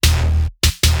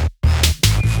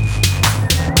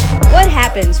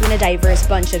happens when a diverse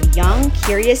bunch of young,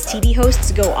 curious TV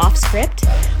hosts go off script?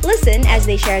 Listen as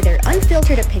they share their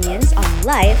unfiltered opinions on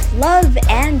life, love,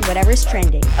 and whatever's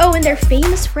trending. Oh, and their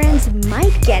famous friends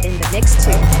might get in the mix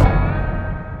too.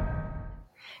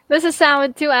 This is Sam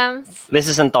with 2M's. This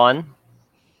is Anton.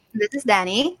 This is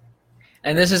Danny.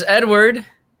 And this is Edward.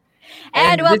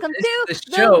 And welcome this to is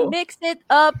the show. Mix It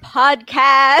Up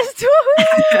podcast.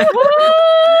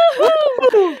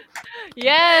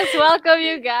 Yes, welcome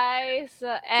you guys.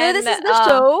 So this is the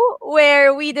show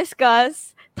where we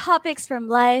discuss topics from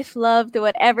life, love, to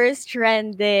whatever's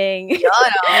trending.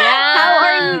 How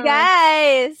are you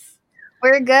guys?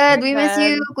 We're good. We miss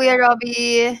you, Kuya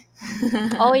Robbie.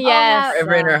 Oh yes.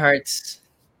 Forever in our hearts.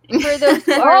 For those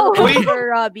who are looking Wait.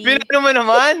 for Robbie. Pinano mo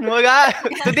naman. Waga.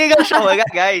 Today ka siya. Waga,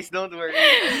 guys. Don't worry.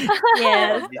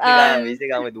 Yes.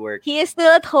 Busy ka with work. He is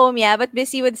still at home, but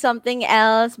busy with something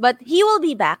else. But he will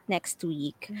be back next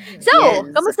week. So,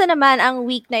 Yes. kamusta naman ang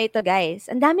week na ito,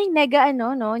 guys? Ang daming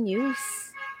news.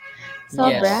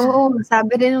 Sobra. Yes. Oo,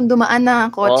 sabi rin nung dumaan na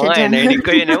kotse Oo nga, dyan. narinig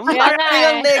ko yun. Kaya nga Parang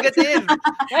yung negative.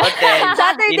 But then,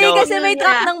 Saturday kasi may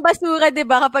truck Yeah. ng basura, di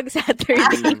ba, kapag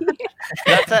Saturday?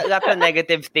 lots of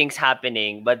negative things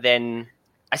happening. But then,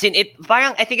 as in,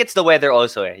 parang, I think it's the weather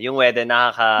also eh. Yung weather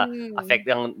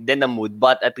nakaka-affect din ng mood.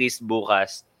 But at least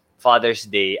bukas, Father's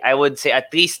Day, I would say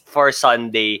at least for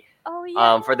Sunday, Oh,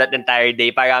 yeah. for that entire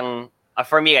day, parang,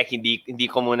 for me, like, hindi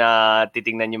ko muna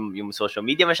titingnan yung social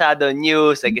media masyado,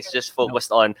 news, like, it's just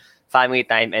focused on family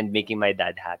time and making my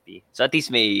dad happy. So at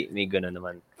least may gano'n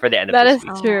naman for the end of That this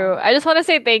is week. true. I just want to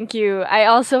say thank you.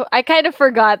 I kind of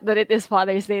forgot that it is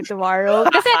Father's Day tomorrow.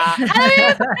 Kasi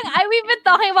we've been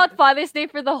talking about Father's Day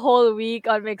for the whole week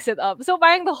on Mix It Up. So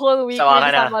parang the whole week Sawa we're ka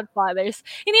just na. talking about fathers.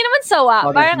 Hindi naman sawa.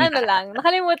 Father's Parang Day. lang.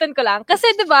 Nakalimutan ko lang. Kasi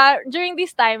diba, during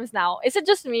these times now, is it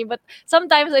just me? But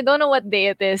sometimes I don't know what day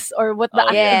it is or what the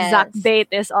Oh, yes. exact date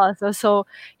is also. So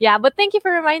yeah, but thank you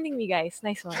for reminding me, guys.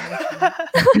 Nice one.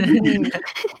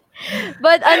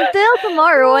 But until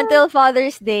tomorrow, until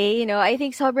Father's Day, I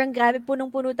think sobrang grabe,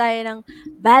 punong-puno tayo ng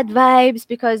bad vibes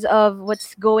because of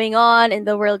what's going on in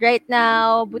the world right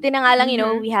now. Buti na nga lang,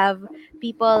 we have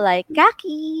people like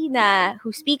Kaki who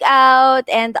speak out,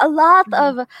 and a lot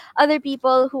of other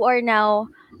people who are now,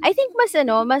 I think,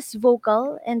 mas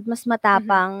vocal and mas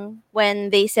matapang when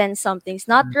they sense something's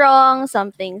not wrong,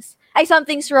 something's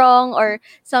wrong, or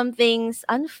something's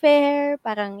unfair.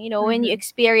 Parang, when you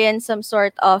experience some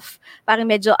sort of parang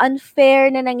medyo unfair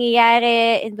na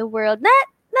nangyayari in the world, na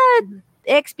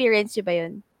experience nyo ba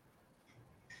yun?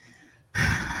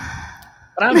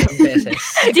 Maraming beses.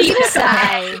 Deep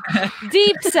sigh.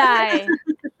 Deep sigh.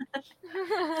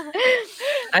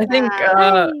 I think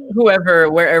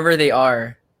wherever they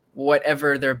are,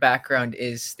 whatever their background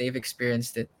is, they've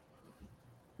experienced it.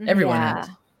 Everyone Yeah. has.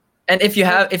 And if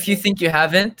you think you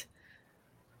haven't,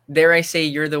 dare I say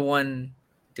you're the one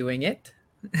doing it?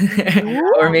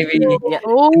 Or maybe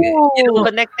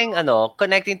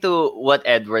Connecting to what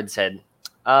Edward said.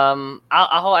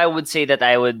 I would say that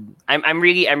I'm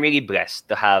really blessed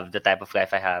to have the type of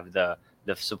life I have, the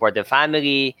supportive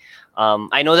family.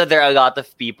 I know that there are a lot of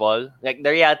people, like,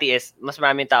 the reality is mas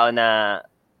maraming tao na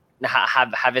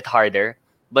have it harder,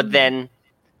 but then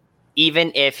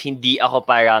even if hindi ako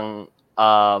parang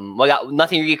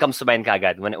nothing really comes to mind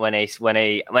kagad when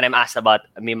I'm asked about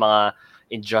may mga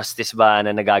injustice ba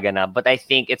na nagaganap, but I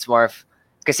think it's more of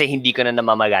kasi hindi ko na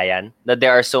namamalayan that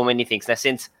there are so many things na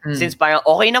since parang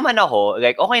okay naman ako,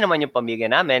 like okay naman yung pamilya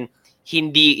namin,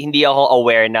 hindi ako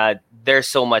aware na there's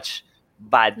so much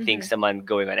bad things naman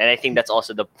going on. And I think that's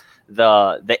also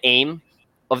the aim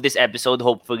of this episode,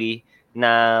 hopefully,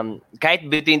 na kahit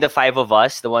between the five of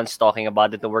us, the ones talking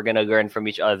about it, that we're gonna learn from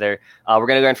each other. We're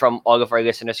gonna learn from all of our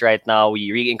listeners right now.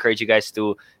 We really encourage you guys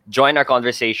to join our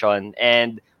conversation,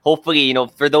 and hopefully,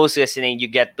 for those listening, you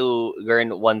get to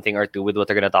learn one thing or two with what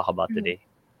we're gonna talk about today.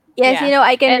 Yes, Yeah.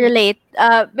 I can And- relate.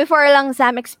 Before lang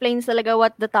Sam explains talaga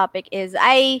what the topic is,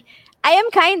 I am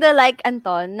kind of like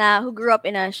Anton who grew up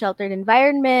in a sheltered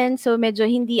environment, so medyo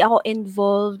hindi ako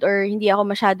involved or hindi ako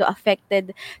masyado affected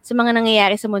sa mga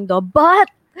nangyayari sa mundo. But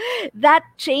that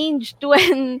changed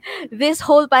when this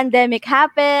whole pandemic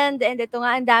happened, and ito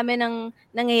nga, ang dami ng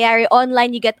nangyayari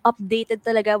online. You get updated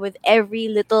talaga with every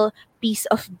little piece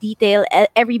of detail,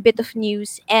 every bit of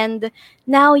news, and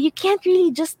now you can't really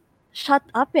just shut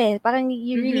up Parang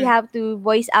you really have to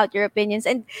voice out your opinions,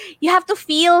 and you have to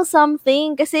feel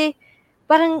something kasi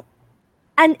parang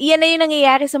yan na yung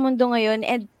nangyayari sa mundo ngayon,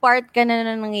 and part ka na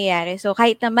ng nangyayari. So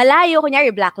kahit na malayo,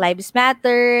 kunyari Black Lives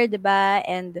Matter, 'di ba?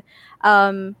 And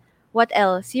what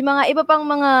else? Yung mga iba pang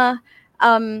mga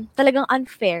talagang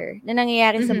unfair na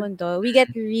nangyayari sa mundo, we get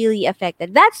really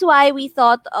affected. That's why we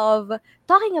thought of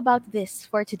talking about this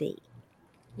for today.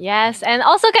 Yes, and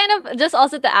also kind of just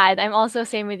also to add, I'm also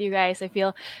same with you guys. I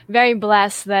feel very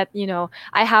blessed that,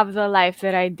 I have the life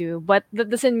that I do, but that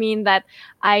doesn't mean that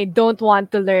I don't want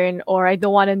to learn or I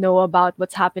don't want to know about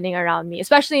what's happening around me.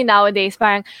 Especially nowadays,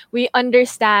 parang we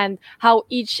understand how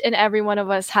each and every one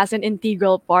of us has an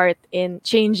integral part in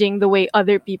changing the way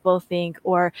other people think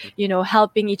or,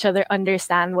 helping each other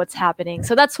understand what's happening.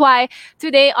 So that's why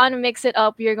today on Mix It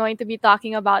Up, we're going to be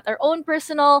talking about our own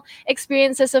personal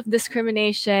experiences of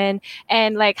discrimination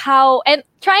and like how and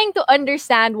trying to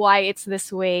understand why it's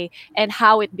this way and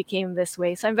how it became this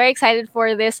way. So I'm very excited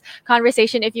for this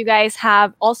conversation. If you guys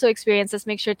have also experienced this,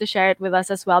 make sure to share it with us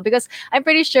as well, because I'm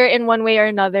pretty sure in one way or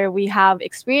another we have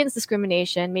experienced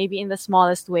discrimination, maybe in the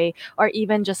smallest way or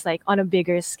even just like on a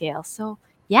bigger scale. So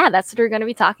yeah, that's what we're going to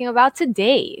be talking about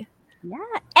today. Yeah.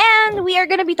 And we are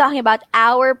gonna be talking about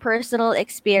our personal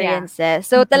experiences.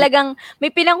 So talagang may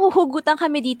pinanghuhugutan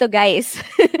kami dito, guys.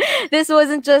 This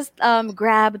wasn't just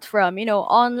grabbed from,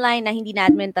 online na hindi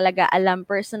natin talaga alam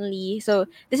personally. So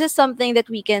this is something that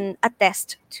we can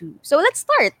attest to. So let's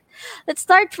start. Let's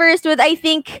start first with, I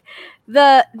think,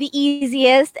 the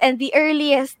easiest and the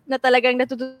earliest na talagang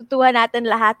natututuhan natin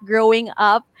lahat growing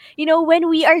up. When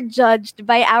we are judged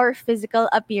by our physical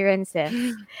appearances.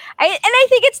 I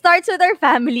think it starts with our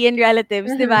family and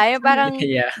relatives, di ba? Yung parang,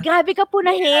 Yeah. grabe ka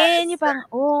punahin. Yung parang,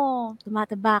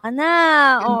 tumataba ka na.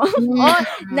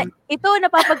 Ito,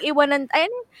 napapag-iwanan,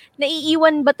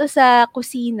 naiiwan ba to sa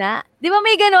kusina? Di ba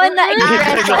may gano'n na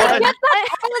expression? I get that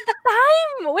all the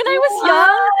time. When I was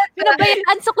young,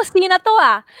 pinabayaan sa kusina to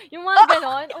Yung mga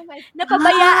gano'n. Oh my God.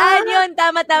 Napabayaan yun.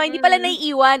 Tama. Hindi pala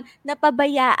naiiwan.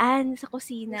 Napabayaan sa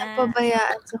kusina.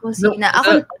 Napabayaan sa No, kusina.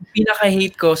 ang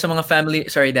pinaka-hate ko sa mga family,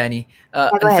 sorry Danny, go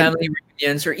and ahead. family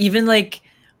reunions, or even like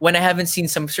when I haven't seen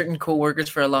some certain coworkers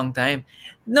for a long time.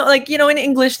 No, like, in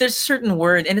English, there's a certain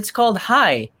word and it's called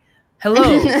hi. Hello.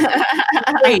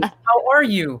 Great. How are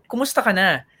you? Kumusta ka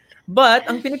na? But,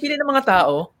 ang pinipili ng mga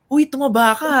tao, uy,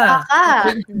 tumaba ka.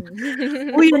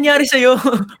 Uy, nangyari sa'yo.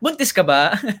 Buntis ka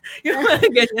ba? Yung mga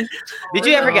ganyan. Did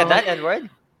you ever get that, Edward?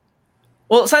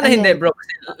 Well, sana Ayan. hindi, bro.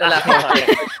 Kasi lalaki.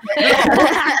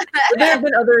 But there have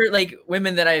been other like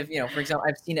women that I've, for example,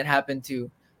 I've seen it happen to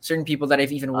certain people that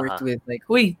I've even worked with. Like,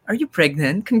 "Wait, are you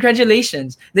pregnant?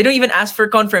 Congratulations!" They don't even ask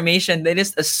for confirmation; they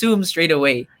just assume straight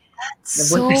away.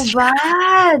 So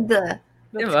bad. That's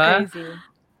Diba? crazy.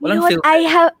 You know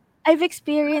what? I've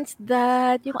experienced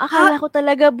that. Yung akala ko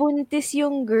talaga buntis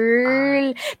yung girl.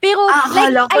 Pero like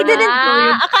akala ko I didn't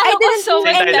akala I ko didn't so do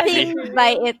many anything times.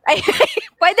 by it.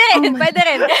 Pwede rin.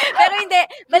 Pero hindi.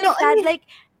 Baliktad, like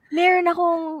meron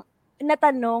akong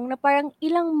natanong na parang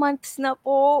ilang months na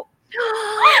po.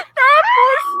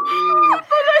 Tapos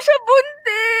pala siya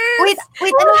buntis.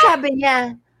 Wait, ano sabi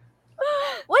niya?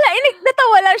 Wala,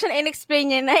 natawa lang siya na in-explain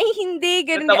niya na hindi,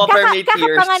 ganun. Natawa pero may tears.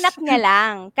 Kakapanganak niya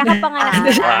lang. Kakapanganak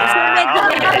niya lang. So, medyo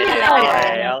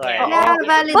Okay. Yeah,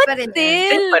 valid But pa rin.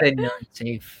 still, Safe pa rin yun.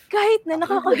 Safe. kahit na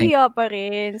nakakahiya pa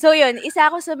rin. So, yun, isa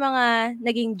ako sa mga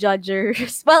naging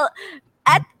judgers. Well,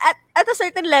 at a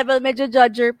certain level, medyo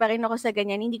judger pa rin ako sa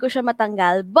ganyan. Hindi ko siya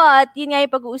matanggal. But, yun nga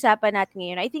yung pag-uusapan natin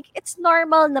ngayon. I think it's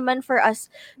normal naman for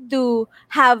us to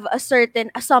have a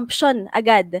certain assumption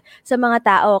agad sa mga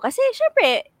tao. Kasi,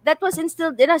 syempre, that was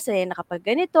instilled in us na kapag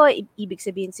ganito, ibig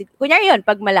sabihin, kunyari yun,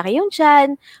 pag malaki yung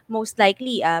tiyan, most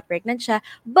likely, pregnant siya.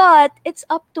 But, it's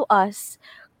up to us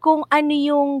kung ano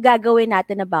yung gagawin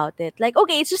natin about it. Like,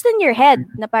 okay, it's just in your head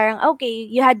na parang, okay,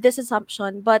 you had this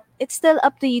assumption, but it's still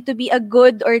up to you to be a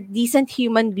good or decent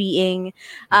human being.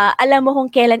 Alam mo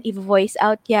kung kailan i-voice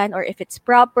out yan or if it's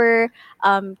proper,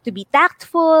 to be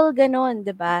tactful, ganon,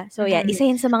 diba? So, yeah, isa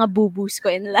yun sa mga boo-boos ko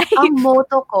in life. Ang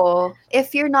motto ko,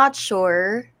 if you're not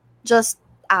sure, just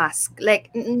ask.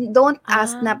 Like, don't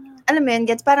ask na, alam mo yun,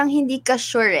 gets parang hindi ka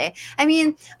sure eh. I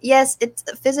mean, yes, it's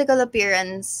physical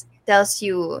appearance tells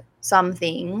you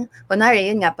something. Kunwari,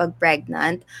 yun nga, pag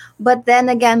pregnant. But then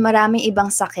again, maraming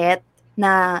ibang sakit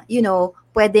na,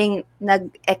 pwedeng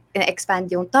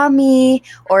nag-expand yung tummy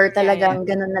or talagang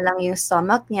ganun na lang yung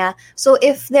stomach niya. So,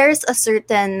 if there's a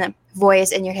certain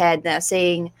voice in your head na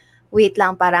saying, wait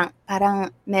lang, parang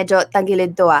medyo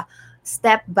tagilid to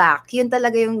step back. Yun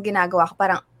talaga yung ginagawa ko.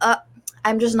 Parang,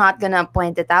 I'm just not gonna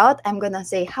point it out. I'm gonna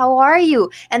say, how are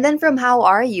you? And then from how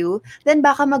are you, then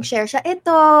baka mag-share siya,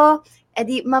 ito.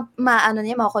 Edi,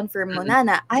 ma-confirm mo na,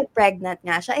 ay, pregnant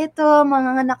nga siya. Ito,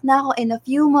 manganganak na ako in a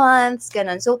few months.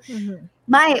 Ganon. So,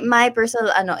 my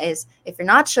personal, is, if you're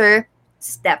not sure,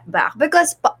 step back.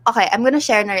 Because, okay, I'm gonna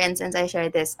share na rin since I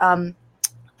shared this.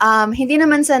 hindi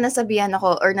naman sa nasabihan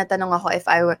ako or natanong ako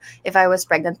if I was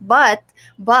pregnant, but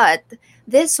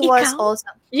this was Ikaw? also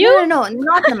You? no,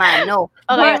 not naman, no.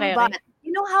 Okay. But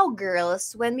you know how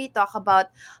girls, when we talk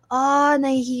about,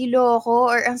 nahihilo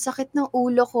ako, or ang sakit ng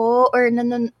ulo ko, or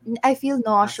I feel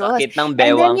nauseous. Sakit ng And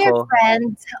then bewang your ko.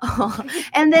 friends,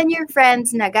 and then your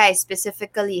friends na guys,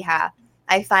 specifically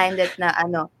I find it na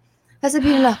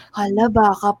sasabihin nila, hala,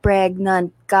 baka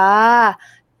pregnant ka.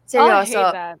 Oh, I hate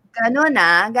Seryoso. that. Ganun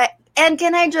and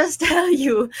can I just tell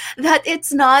you that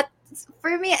it's not,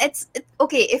 for me, it's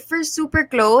okay, if we're super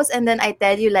close and then I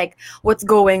tell you like what's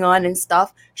going on and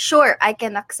stuff, sure, I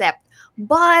can accept.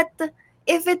 But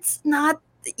if it's not,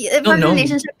 if our No.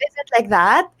 relationship isn't like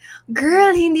that,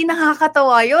 girl, hindi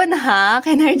nakakatawa yun, ha?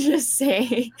 Can I just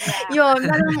say? Yun,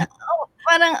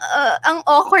 parang ang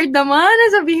awkward naman.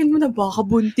 Sabihin mo na baka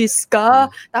buntis ka.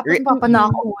 Tapos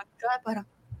papanakot ka. Parang,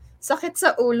 sakit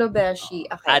sa ulo, Beshi.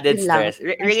 Okay, Added yun lang. stress.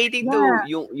 Relating to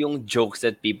yung jokes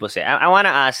that people say, I want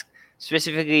to ask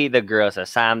specifically the girls,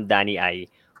 Sam, Danny, I,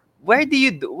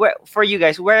 for you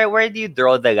guys, where do you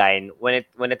draw the line when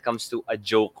it comes to a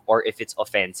joke or if it's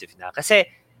offensive na? Kasi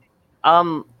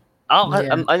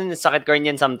sakit ko rin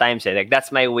yan sometimes eh. Like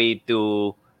that's my way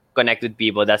to connect with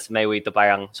people. That's my way to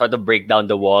parang sort of break down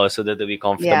the wall so that to be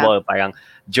comfortable. Yeah. Parang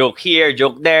joke here,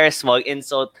 joke there, small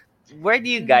insult. Where do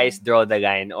you guys draw the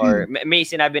line? Or may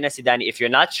sinabi na si Danny, if you're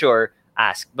not sure,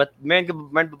 ask. But meron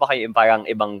ba kayo yung parang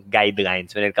ibang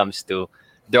guidelines when it comes to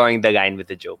drawing the line with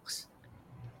the jokes?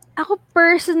 Ako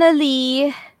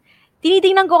personally,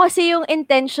 tinitingnan ko kasi yung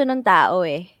intention ng tao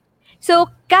eh.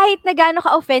 So, kahit na gaano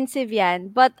ka-offensive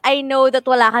yan, but I know that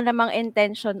wala ka namang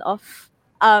intention of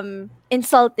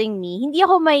insulting me, hindi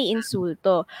ako may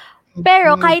insulto.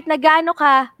 Pero kahit na gaano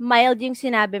ka mild yung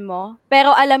sinabi mo,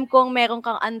 pero alam kong meron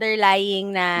kang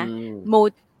underlying na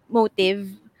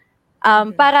motive,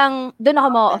 parang doon ako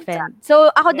ma-offend. So,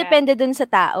 ako depende dun sa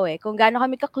tao eh. Kung gaano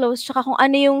kami ka-close, tsaka kung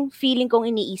ano yung feeling kong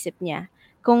iniisip niya.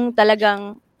 Kung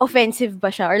talagang offensive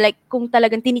ba siya or like kung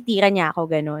talagang tinitira niya ako,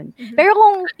 ganun. Pero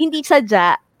kung hindi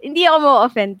sadya, hindi ako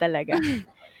ma-offend talaga.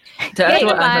 To add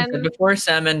what Anton said, before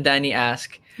Sam and Danny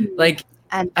ask, like,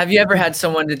 have you ever had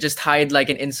someone to just hide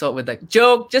like an insult with like,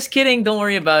 joke, just kidding, don't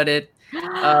worry about it?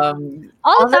 All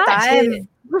the time.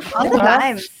 All the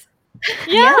time.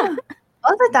 Yeah.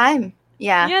 All the time.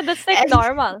 Yeah. Yeah, that's like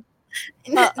normal.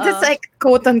 That's like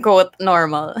quote unquote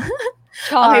normal.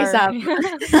 Okay, Sam.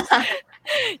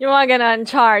 Yung mga ganon,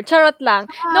 charot lang.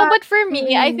 No, but for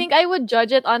me, I think I would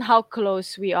judge it on how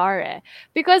close we are eh.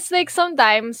 Because like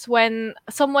sometimes when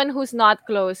someone who's not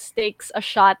close takes a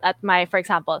shot at my, for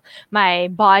example, my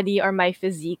body or my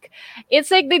physique, it's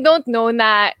like they don't know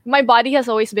na my body has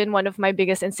always been one of my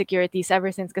biggest insecurities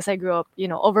ever since because I grew up,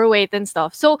 overweight and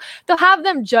stuff. So to have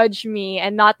them judge me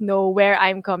and not know where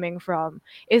I'm coming from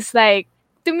is like,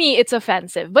 to me, it's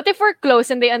offensive. But if we're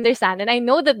close and they understand, and I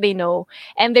know that they know,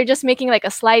 and they're just making like a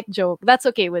slight joke, that's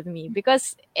okay with me.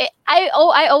 Because I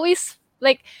always,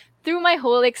 like, through my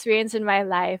whole experience in my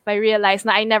life, I realized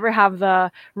that I never have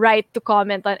the right to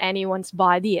comment on anyone's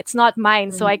body. It's not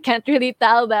mine, so I can't really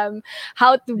tell them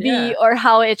how to be or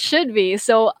how it should be.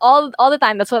 So all the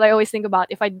time, that's what I always think about.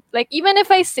 If I like, even if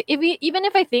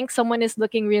I think someone is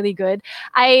looking really good,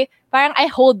 I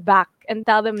hold back and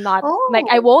tell them not. Like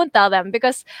I won't tell them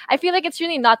because I feel like it's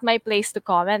really not my place to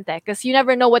comment. Because you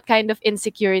never know what kind of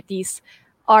insecurities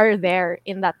are there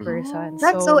in that person.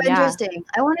 That's so interesting.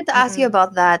 I wanted to ask you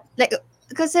about that. Like,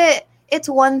 because it's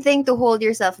one thing to hold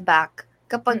yourself back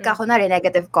kapag ka kunwari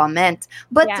negative comment.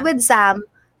 But with Sam,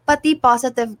 pati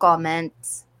positive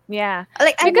comments. Yeah.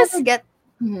 Like, I because, never get...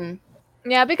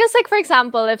 Yeah, because like, for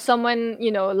example, if someone,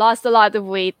 lost a lot of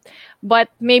weight, but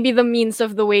maybe the means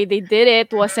of the way they did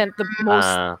it wasn't the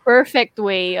most perfect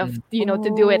way of,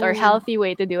 to do it or healthy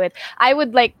way to do it, I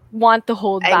would like want to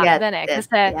hold back then because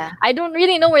I don't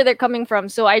really know where they're coming from.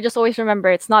 So I just always remember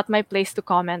it's not my place to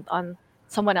comment on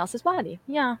someone else's body.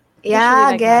 Yeah. Yeah,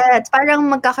 like gets. Parang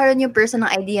magkakaroon yung person ng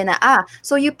idea na,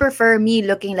 so you prefer me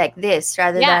looking like this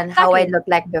rather than how I looked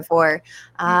like before.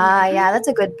 Yeah, that's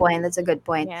a good point.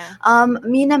 Yeah.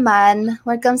 Me naman,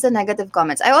 when it comes to negative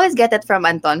comments, I always get it from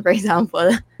Anton, for example.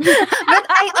 But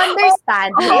I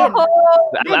understand him.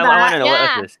 I want to know what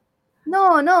is this.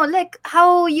 No, like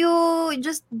how you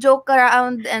just joke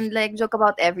around and like joke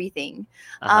about everything.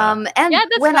 And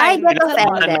when I get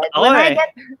offended,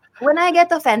 when I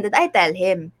get offended, I tell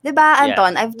him. Diba,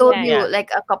 Anton? I've told you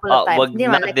like a couple of times. Wag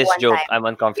not like this joke. Time. I'm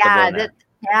uncomfortable.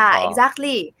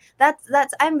 Exactly.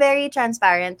 That's I'm very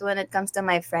transparent when it comes to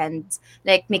my friends.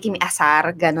 Like making me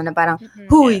asar, gano'n na parang,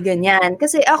 huy, ganyan.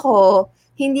 Kasi ako,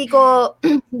 hindi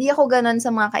ako ganon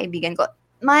sa mga kaibigan ko.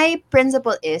 my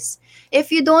principle is,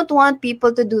 if you don't want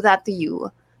people to do that to you,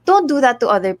 don't do that to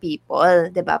other people,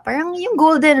 'di ba? Parang yung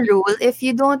golden rule, if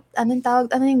you don't, anong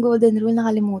tawag, ano yung golden rule?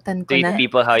 Nakalimutan ko Treat na.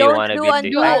 people how you Don't want to do be unto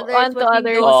Do treated. others unto what you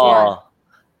others. don't want. Oh.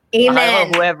 Akala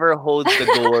Amen. ko whoever holds the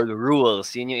gold rules.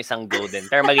 Yun yung isang golden.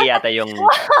 Pero mali yata yung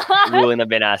rule na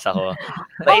binasa ko.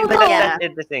 But yeah. that's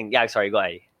interesting. Yeah, sorry, go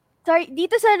ahead. Sorry,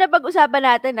 dito sa napag-usapan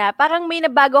natin parang may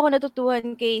nabago ako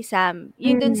natutuhan kay Sam.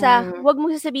 Yung dun sa, wag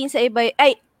mong sasabihin sa iba,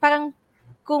 ay, parang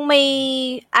kung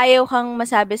may ayaw kang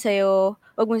masabi sa'yo,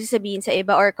 wag mong sasabihin sa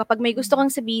iba. Or kapag may gusto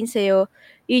kang sabihin sa'yo,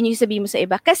 yun yung sabihin mo sa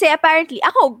iba. Kasi apparently,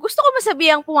 ako, gusto ko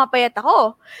masabihang pumapayat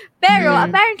ako. Pero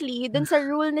apparently, dun sa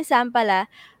rule ni Sam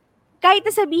pala, kahit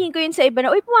nasabihin ko yun sa iba na,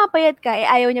 uy, pumapayat ka,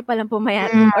 ayaw niya palang pumayat.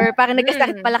 Or parang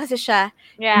nagkasakit pala kasi siya.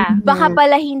 Yeah. Baka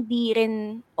pala hindi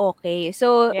rin okay.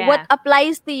 So, Yeah. what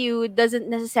applies to you doesn't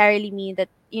necessarily mean that,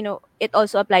 it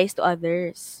also applies to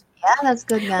others. Yeah, that's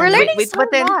good, man. We're learning wait, so but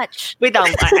then- much. Wait, we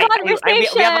have a lot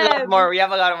Conversation. more. We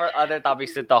have a lot more other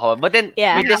topics to talk about. But then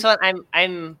Yeah. with this one,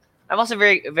 I'm also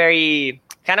very very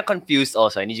kind of confused.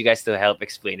 Also, I need you guys to help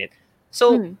explain it.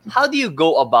 So, how do you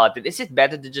go about it? Is it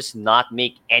better to just not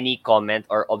make any comment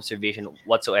or observation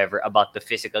whatsoever about the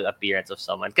physical appearance of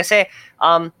someone? Kasi,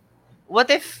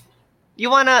 what if you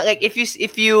wanna like if you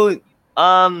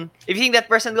think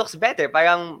that person looks better,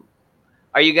 parang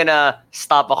are you gonna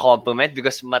stop a compliment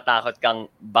because matakot kang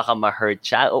baka ma-hurt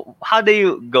siya? How do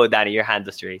you go, Danny? Your hand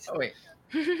was raised. Oh, wait.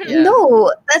 Yeah.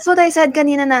 No, that's what I said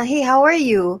kanina na, hey, how are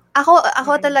you? Ako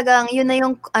talagang, yun na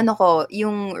yung,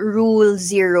 yung rule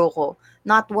 0 ko.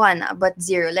 Not 1, but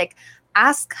 0. Like,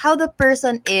 ask how the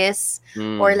person is,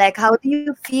 or like, how do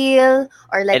you feel?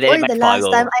 Or like, And then or it the might last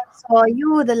follow.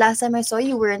 time I saw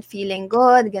you weren't feeling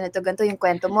good, ganito yung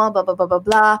kwento mo, blah, blah, blah, blah,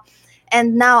 blah.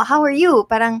 And now, how are you?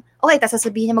 Parang, okay, tapos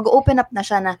sasabihin niya, mag-open up na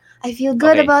siya na, I feel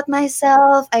good Okay. about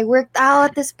myself, I worked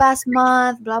out this past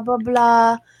month, blah, blah,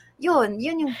 blah. Yun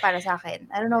yung para sa akin.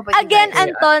 I don't know about Again, you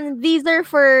guys. Anton, these are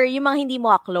for yung mga hindi mo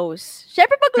close.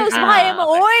 Syempre, pag close mo, Ah, kaya mo,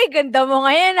 okay. uy, ganda mo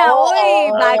ngayon Oo. uy,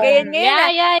 bagay yan ngayon Yeah,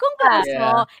 yeah, Kung close yeah.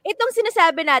 mo, itong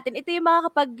sinasabi natin, ito yung mga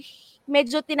kapag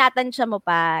medyo tinatansya mo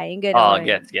pa, yung Oh,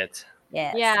 gano'n. gets.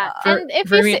 Yes. Yeah. For- And if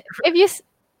for you me-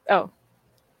 oh.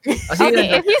 Oh, sige Okay,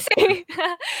 lang.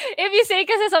 if you say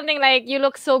kasi something like you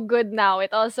look so good now,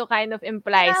 it also kind of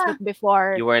implies Yeah. that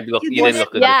before. You didn't didn't- look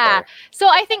good Yeah. before. So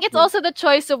I think it's also the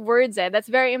choice of words.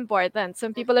 That's very important.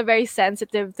 Some people are very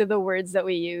sensitive to the words that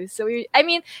we use. So I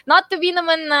mean, not to be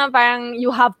naman na parang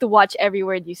you have to watch every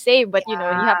word you say, but you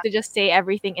have to just say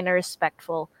everything in a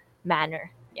respectful manner.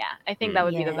 Yeah, I think that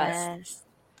would be the best.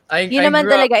 Yun I naman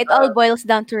grew up, talaga, it all boils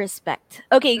down to respect.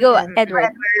 Okay, go,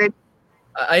 Edward.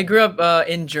 I grew up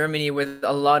in Germany with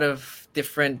a lot of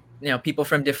different, people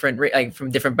from different from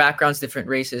different backgrounds,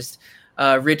 different races,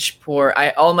 rich, poor.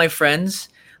 All my friends,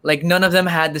 like none of them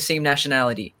had the same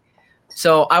nationality.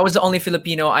 So I was the only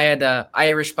Filipino. I had a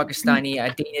Irish, Pakistani,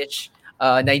 a Danish,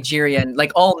 Nigerian,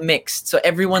 like all mixed. So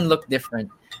everyone looked different.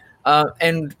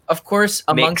 And of course,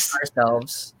 amongst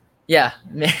ourselves, yeah,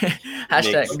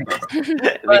 hashtag mixed.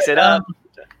 Mix it up.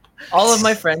 All of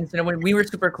my friends, when we were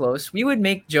super close, we would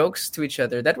make jokes to each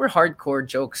other that were hardcore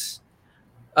jokes.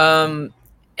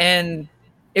 And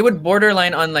it would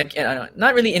borderline on like,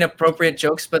 not really inappropriate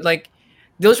jokes, but like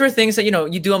those were things that,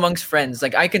 you do amongst friends.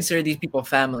 Like I consider these people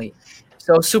family.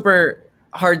 So super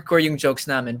hardcore yung jokes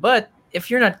namin. But if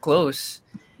you're not close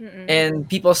and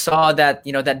people saw that,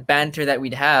 that banter that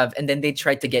we'd have, and then they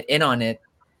tried to get in on it,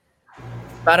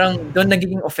 parang doon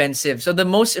nagiging offensive. So the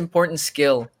most important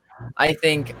skill, I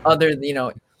think,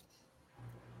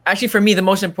 actually for me, the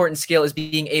most important skill is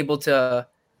being able to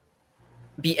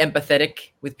be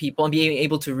empathetic with people and being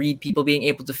able to read people, being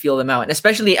able to feel them out. And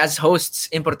especially as hosts,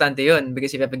 importante yun,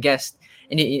 because if you have a guest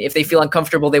and if they feel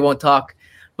uncomfortable, they won't talk.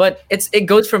 But it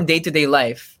goes from day to day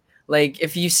life. Like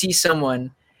if you see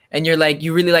someone and you're like,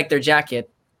 you really like their jacket,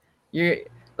 you're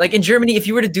like in Germany, if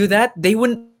you were to do that, they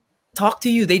wouldn't talk to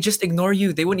you. They just ignore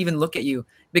you. They wouldn't even look at you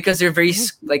because they're very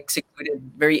like secluded,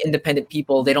 very independent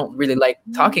people. They don't really like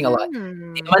talking a lot. Di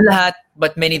man lahat,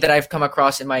 but many that I've come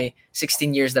across in my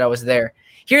 16 years that I was there.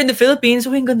 Here in the Philippines,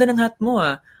 ang ganda ng hat mo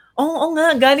ah. Oo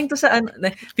nga, galing to sa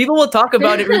people will talk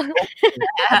about it really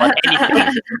About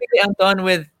anything. I'm done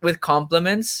with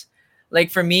compliments.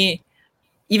 Like for me,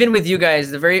 even with you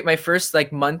guys, my first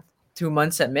like month, 2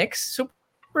 months at Mix,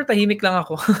 super tahimik lang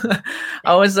ako.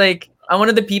 I was like, I'm one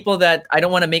of the people that I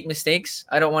don't want to make mistakes.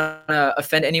 I don't want to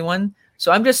offend anyone.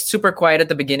 So I'm just super quiet at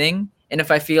the beginning. And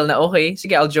if I feel na okay,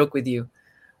 sige, I'll joke with you.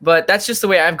 But that's just the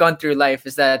way I've gone through life,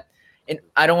 is that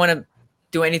I don't want to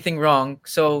do anything wrong.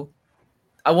 So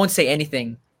I won't say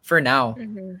anything for now.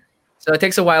 So it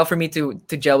takes a while for me to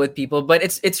gel with people, but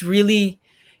it's really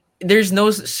there's no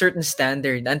certain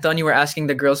standard. Anton, you were asking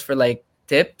the girls for like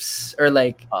tips or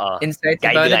like insights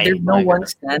about it. There's Guideline, no mga one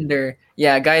ganun. standard.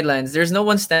 Yeah, guidelines. There's no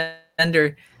one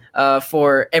standard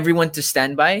for everyone to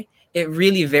stand by. It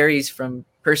really varies from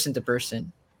person to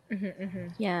person.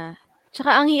 Yeah. Tsaka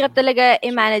ang hirap talaga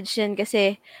i-manage yun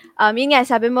kasi, yun nga,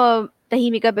 sabi mo,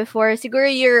 tahimik ka before. Siguro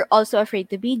you're also afraid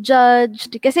to be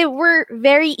judged. Kasi we're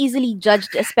very easily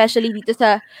judged, especially dito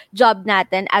sa job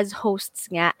natin as hosts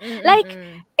nga. Like,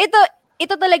 ito,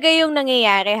 ito talaga yung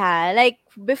nangyayari ha. Like,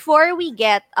 before we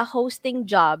get a hosting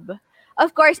job,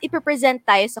 of course, ipipresent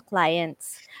tayo sa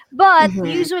clients. But Mhm.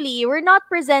 usually, we're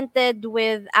not presented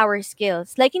with our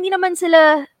skills. Like, hindi naman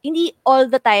sila, hindi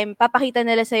all the time, papakita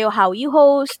nila sa'yo how you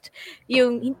host.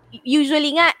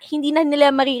 Usually nga, hindi na nila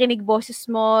maririnig boses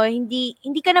mo. Hindi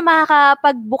ka na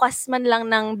makakapagbukas man lang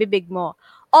ng bibig mo.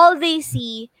 All they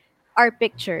see are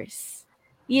pictures.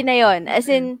 Yun na yun.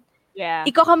 As in, Yeah.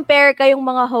 iko-compare kayong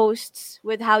mga hosts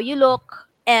with how you look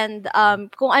and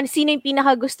kung sino yung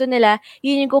pinaka-gusto nila,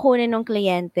 yun yung kukunin ng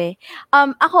kliyente.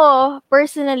 Ako,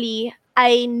 personally,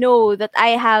 I know that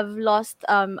I have lost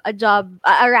a job,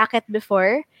 a racket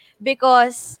before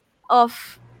because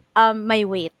of my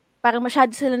weight. Parang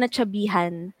masyado sila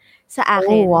natsabihan sa Oh,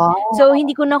 akin. wow. So,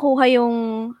 hindi ko nakuha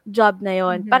yung job na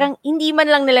yon. Parang hindi man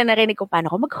lang nila narinig kung paano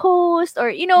ko mag-host or,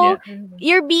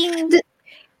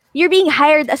 you're being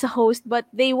hired as a host but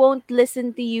they won't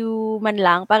listen to you man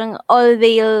lang. Parang all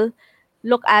they'll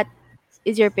look at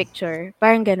is your picture.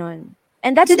 Parang ganon.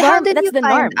 And that's How did that's you the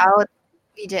find norm. out,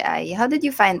 BJI? How did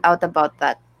you find out about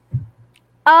that?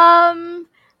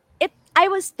 I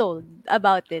was told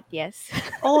about it, yes.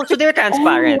 Oh, so they're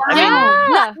transparent. I mean,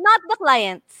 Yeah. Not the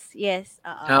clients, yes.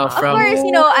 Oh, Of from- course,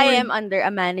 I am under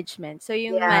a management. So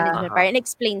yung Yeah. management parang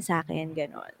explain sa akin,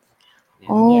 ganon.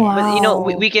 Oh, Yeah. wow.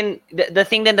 but we can the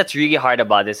thing then that's really hard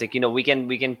about this, like, we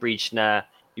can preach na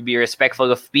you be respectful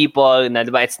of people, na,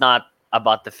 diba, it's not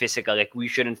about the physical, like we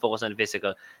shouldn't focus on the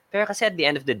physical. Pero kasi at the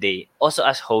end of the day, also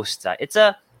as hosts, it's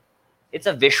a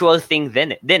visual thing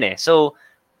din eh. So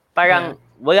parang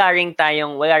wala rin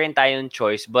tayong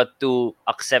choice but to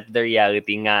accept the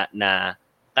reality nga na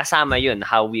kasama yun,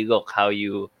 how we look,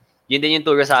 yun din yung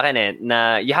turo sa akin eh,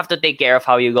 na you have to take care of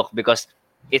how you look because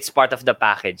it's part of the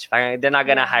package. Parang they're not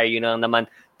gonna hire you naman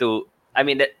to, I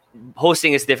mean,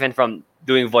 hosting is different from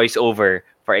doing voiceover,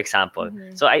 for example.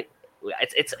 So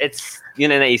it's yun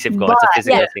na naisip ko. It's a But-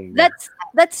 physical thing.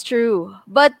 That's true.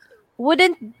 But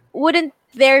wouldn't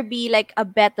there be like a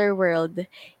better world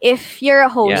if you're a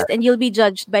host and you'll be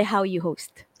judged by how you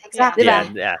host? Exactly.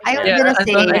 Yeah. I was Yeah, gonna Anton,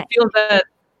 say, I feel that.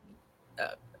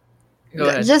 Go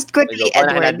ahead. just quickly, Go,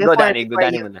 Edward, go, before, Danny,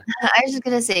 before you, muna. I was just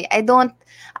gonna say,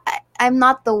 I'm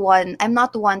not the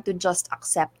one to just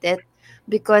accept it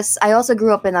because I also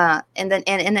grew up in an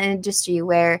industry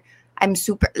where I'm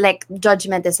super, like,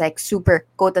 judgment is like super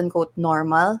quote unquote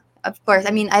normal. Of course,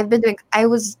 I mean, I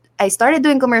started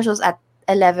doing commercials at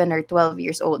 11 or 12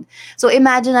 years old. So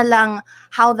imagine na lang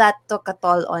how that took a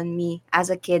toll on me as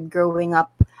a kid growing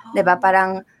up. 'Di ba?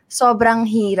 Parang sobrang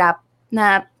hirap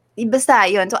na basta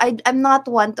yun. So I'm not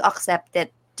one to accept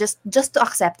it. Just to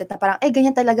accept it na parang,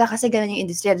 ganyan talaga kasi ganyan yung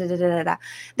industry. Da, da, da, da, da.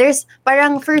 There's,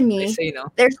 parang for I me, say no.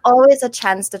 there's always a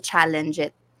chance to challenge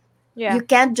it. Yeah. You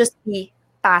can't just be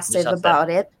passive Just accept about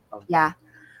it. it.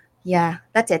 Yeah.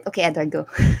 That's it. Okay, Edward, go.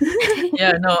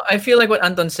 Yeah, no, I feel like what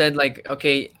Anton said, like,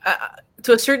 okay,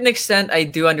 to a certain extent, I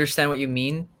do understand what you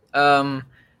mean.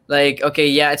 Like, okay,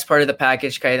 yeah, it's part of the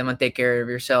package, kaya naman take care of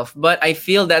yourself. But I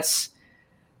feel that's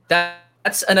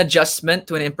an adjustment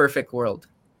to an imperfect world.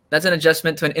 That's an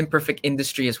adjustment to an imperfect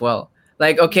industry as well.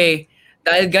 Like, okay,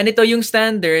 dahil ganito yung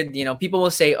standard, people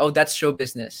will say, oh, that's show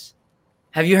business.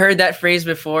 Have you heard that phrase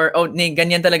before? Oh,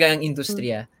 ganyan talaga ang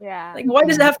industriya. Yeah. Like, why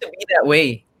does it have to be that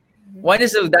way? Why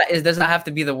does does not have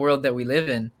to be the world that we live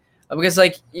in? Because,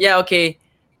 like, yeah, okay,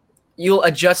 you'll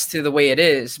adjust to the way it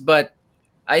is, but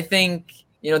I think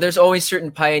there's always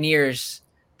certain pioneers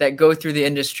that go through the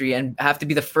industry and have to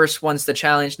be the first ones to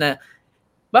challenge na.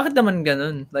 Bakit naman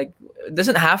ganun? Like, it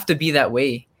doesn't have to be that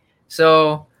way.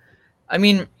 So, I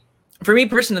mean, for me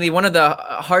personally, one of the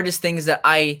hardest things that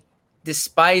I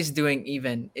despise doing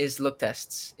even is look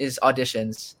tests, is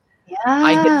auditions.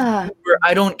 Yeah.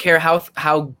 I don't care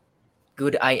how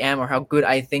good I am or how good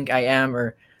I think I am,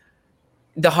 or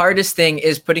the hardest thing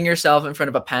is putting yourself in front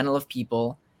of a panel of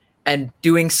people and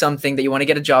doing something that you want to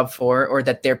get a job for or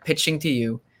that they're pitching to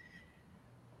you.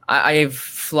 I've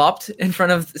flopped in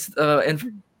front of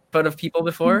people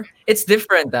before. It's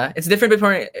different. It's different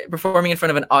performing in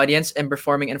front of an audience and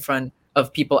performing in front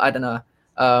of people at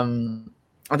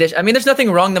audition. I mean, there's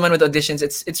nothing wrong naman with auditions.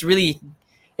 It's really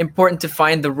important to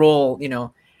find the role.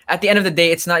 At the end of the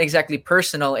day, it's not exactly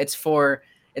personal. It's for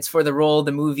the role,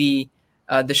 the movie,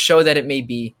 the show that it may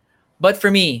be. But for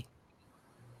me,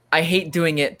 I hate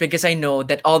doing it because I know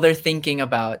that all they're thinking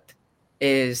about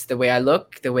is the way I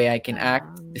look, the way I can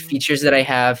act, the features that I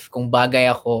have, kung bagay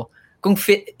ako,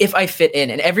 if I fit in.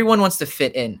 And everyone wants to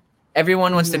fit in.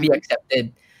 Everyone wants to be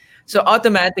accepted. So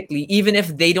automatically, even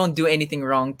if they don't do anything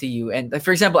wrong to you, and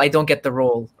for example, I don't get the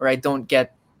role or I don't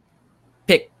get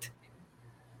picked,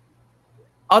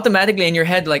 automatically in your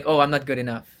head, like, oh, I'm not good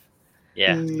enough.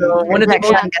 Yeah. So one of the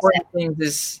most Rejection important things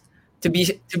is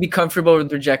to be comfortable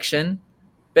with rejection.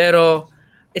 Pero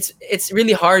it's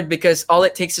really hard because all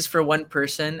it takes is for one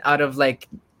person out of like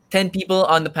 10 people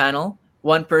on the panel,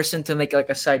 one person to make like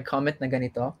a side comment na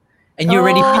ganito, and you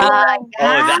already feel that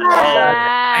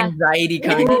Yeah. anxiety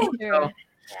coming. So,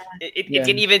 It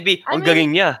can even be, I ang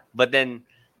galing niya. But then,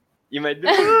 you might be,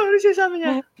 ano siya sabi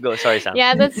niya? Go, sorry, Sam.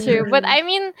 Yeah, that's true. But I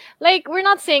mean, like, we're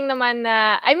not saying naman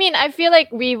na, I mean, I feel like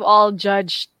we've all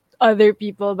judged other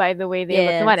people by the way they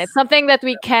look naman. Yes. It's something that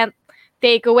we can't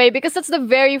take away because that's the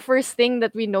very first thing that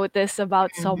we notice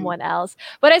about someone else.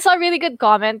 But I saw a really good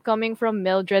comment coming from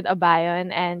Mildred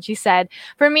Abayon, and she said,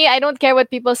 "For me, I don't care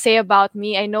what people say about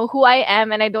me. I know who I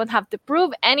am, and I don't have to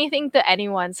prove anything to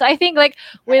anyone." So I think, like,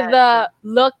 with the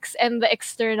looks and the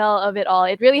external of it all,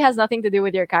 it really has nothing to do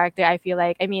with your character. I feel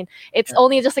like, I mean, it's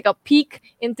only just like a peek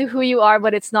into who you are,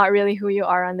 but it's not really who you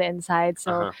are on the inside.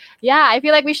 So yeah, I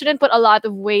feel like we shouldn't put a lot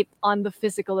of weight on the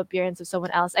physical appearance of someone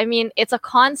else. I mean, it's a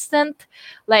constant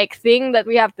like thing that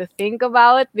we have to think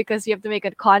about because we have to make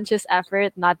a conscious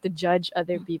effort not to judge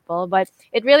other people. But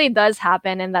it really does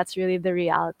happen, and that's really the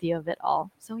reality of it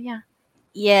all. So yeah.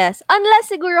 Yes.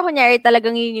 Unless siguro kunyari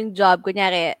talagang yun yung job.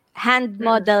 Kunyari, hand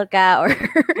model ka or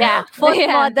Yeah. foot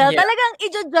Yeah. model. Yeah. Talagang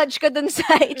i-judge ka dun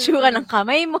sa itsura ng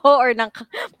kamay mo or ng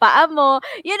paa mo.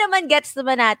 Yun naman, gets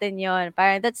naman natin yun.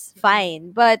 Parang that's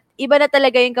fine. But iba na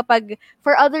talaga yung kapag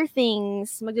for other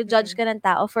things, mag-judge ka ng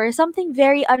tao for something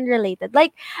very unrelated.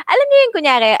 Like, alam niyo yung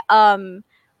kunyari,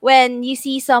 when you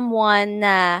see someone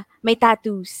na may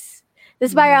tattoos.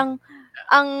 Tapos parang,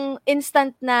 ang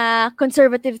instant na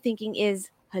conservative thinking is,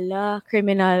 hala,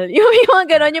 criminal. Yung mga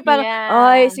ganon, yung parang, Yeah.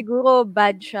 ay, siguro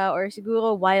bad siya or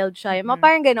siguro wild siya. Yung mga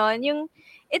parang ganon, yung,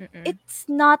 it's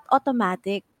not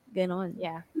automatic. Ganon.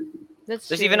 Yeah.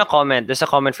 That's There's true. even a comment. There's a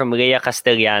comment from Rhea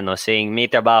Castellano saying, may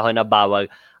trabaho na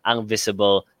bawal ang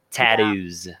visible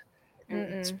tattoos.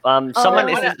 Mm-mm.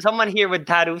 Someone Oh. someone here with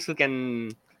tattoos who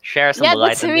can share some Yeah,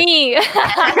 light that's on this? me.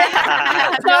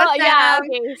 So Go, yeah, Sam.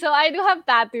 okay. So I do have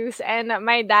tattoos, and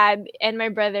my dad and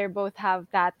my brother both have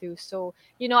tattoos. So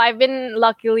I've been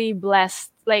luckily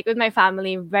blessed, like with my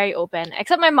family, very open.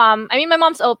 Except my mom. I mean, my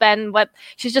mom's open, but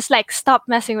she's just like, stop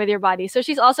messing with your body. So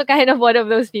she's also kind of one of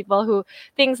those people who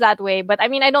thinks that way. But I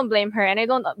mean, I don't blame her, and I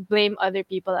don't blame other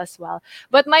people as well.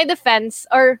 But my defense,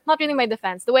 or not really my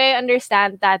defense, the way I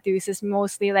understand tattoos is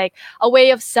mostly like a way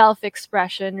of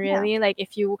self-expression. Really, like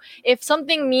if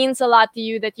something means a lot to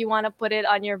you that you want to put it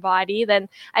on your body, then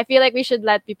I feel like we should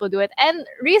let people do it. And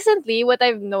recently, what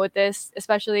I've noticed,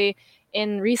 especially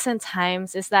in recent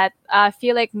times, is that I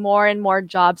feel like more and more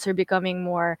jobs are becoming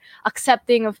more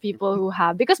accepting of people who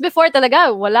have, because before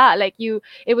talaga wala, like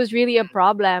it was really a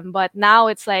problem, but now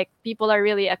it's like people are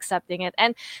really accepting it.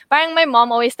 And parang my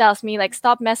mom always tells me, like,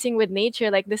 stop messing with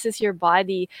nature, like this is your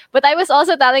body. But I was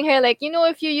also telling her, like,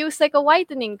 if you use like a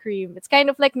whitening cream, it's kind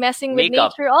of like messing with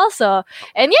Makeup. nature also.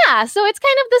 And yeah, so it's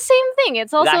kind of the same thing.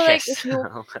 It's also like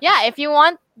if you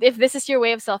want, if this is your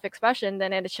way of self-expression,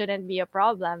 then it shouldn't be a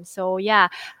problem. So yeah,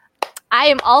 I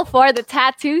am all for the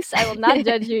tattoos. I will not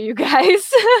judge you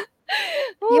guys.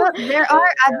 Yeah, there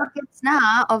are advocates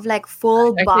na of like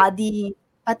full Actually- body,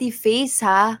 pati face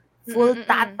ha. Full Mm-mm-mm.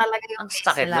 tat talaga yung Ang face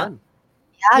sakit nila. nun.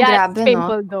 Yeah, Yeah, grabe, it's no?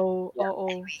 painful though.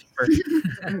 Oo.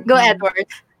 Go, Edward.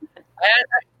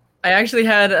 I actually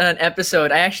had an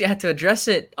episode. I actually had to address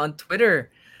it on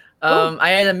Twitter. I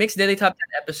had a mixed daily top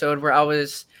 10 episode where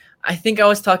I think I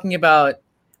was talking about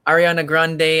Ariana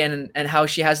Grande and how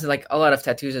she has like a lot of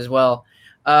tattoos as well.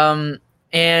 But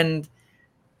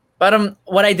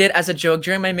what I did as a joke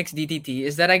during my mixed DTT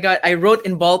is that I wrote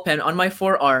in ball pen on my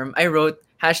forearm. I wrote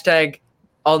hashtag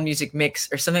all music mix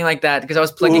or something like that because I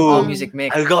was plugging all Ooh. music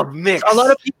mix. I got mixed. A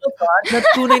lot of people thought na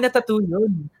tunay na tattoo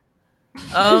yun.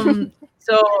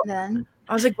 So And then,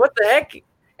 I was like, what the heck?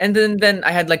 And then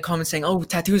I had like comments saying, oh,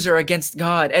 tattoos are against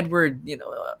God. Edward,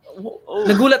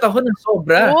 nagulat ako ng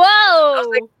sobra.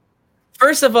 Whoa!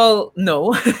 First of all,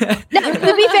 no. No,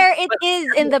 to be fair, it is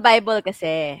in the Bible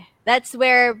kasi. That's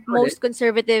where most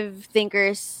conservative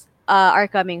thinkers are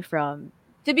coming from.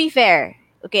 To be fair,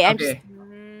 Okay, I'm just Okay,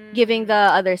 giving the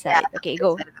other Yeah, side. Okay,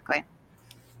 go. side of the coin.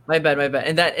 my bad, my bad.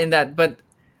 And that, but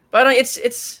it's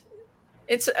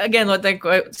again what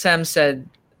Sam said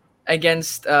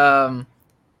against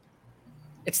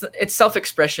it's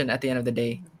self-expression at the end of the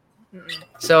day. Mm-mm.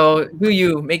 So do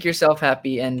you make yourself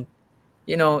happy, and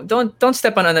don't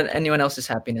step on anyone else's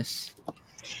happiness.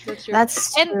 That's true.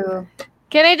 That's And true.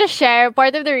 can I just share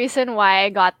part of the reason why I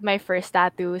got my first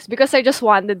tattoos? Because I just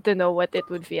wanted to know what it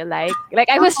would feel like. Like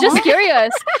I was just Aw.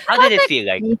 curious. How did it feel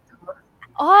like? Me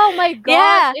Oh my gosh.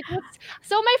 Yeah. It was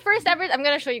so my first ever I'm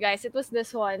gonna show you guys. It was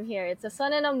this one here. It's a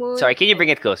sun and a moon. Sorry, can you bring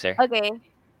it closer? Okay.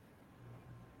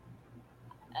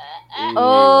 Uh,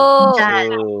 Oh.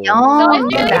 Yan. Ooh. So Yun.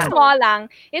 it's really Ganda. small lang.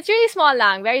 It's really small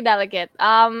lang, very delicate.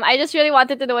 I just really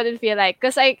wanted to know what it feel like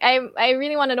because I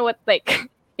really want to know what like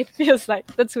it feels like.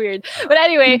 That's weird. But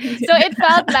anyway, so it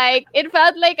felt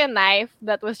like a knife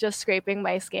that was just scraping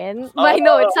my skin. But I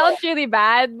know it sounds really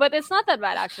bad, but it's not that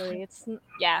bad actually.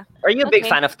 Yeah. Are you a big Okay.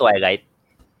 fan of Twilight?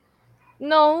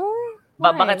 No.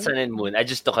 Bakit Why? Sun and Moon? I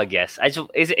just took a guess.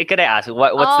 Could I ask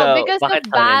what's the Because bakit of Sun and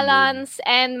Moon? balance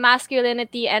and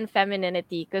masculinity and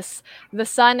femininity. Because the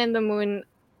sun and the moon,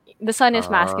 the sun is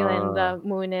masculine, Ah. the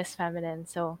moon is feminine.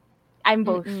 So I'm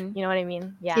both. Mm-mm. You know what I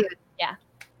mean? Yeah. Cute.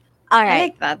 All I right.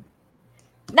 like that.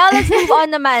 Now let's move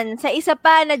on naman sa isa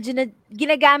pa na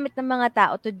ginagamit ng mga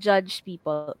tao to judge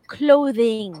people.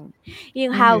 Clothing.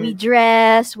 Yung how we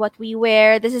dress, what we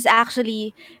wear. This is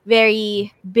actually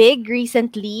very big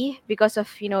recently because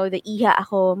of, the Iha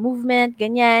Ako movement,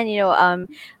 ganyan,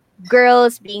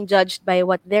 girls being judged by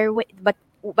what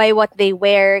by what they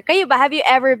wear. Kayo ba, have you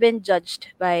ever been judged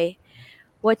by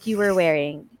what you were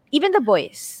wearing? Even the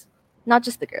boys, not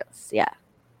just the girls. Yeah.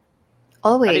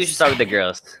 I think we should Always. start with the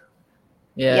girls.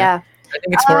 Yeah. Yeah. I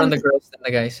think it's more on Um, the girls than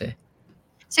the guys.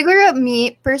 Siguro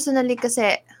me, personally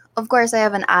kasi, of course, I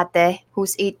have an ate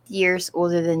who's 8 years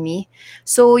older than me.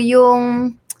 So,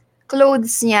 yung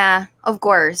clothes niya, of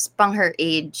course, pang her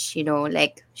age,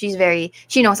 like, she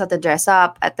knows how to dress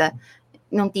up.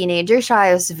 Nung teenager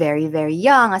siya, I was very, very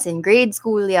young, as in grade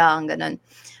school young, ganun.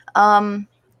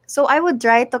 So I would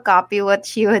try to copy what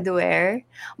she would wear.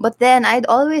 But then, I'd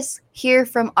always hear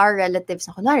from our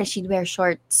relatives na, kunwari, she'd wear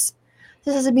shorts. So,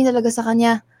 sasabihin talaga sa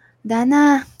kanya,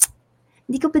 Dana,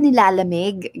 hindi ko pa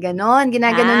nilalamig. Ganon,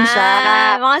 ginaganon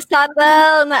siya. Mga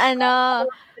subtle na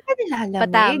Hindi ka nilalamig.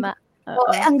 patama. Oh,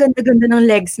 ang ganda-ganda ng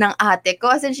legs ng ate ko.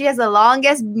 As in, she has the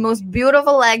longest, most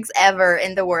beautiful legs ever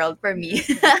in the world for me.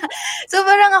 So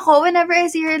parang ako, whenever I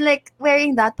see her like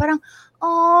wearing that, parang,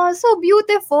 oh, so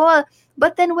beautiful.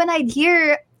 But then when I'd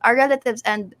hear our relatives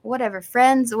and whatever,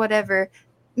 friends, whatever,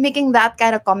 making that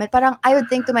kind of comment, parang I would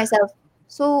think to myself,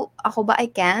 so ako ba I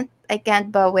can't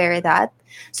ba wear that?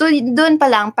 So doon pa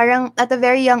lang, parang at a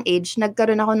very young age,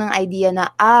 nagkaroon ako ng idea na,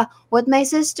 what my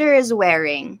sister is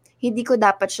wearing, hindi ko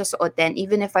dapat siya suotin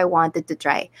even if I wanted to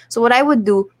try. So what I would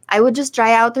do, I would just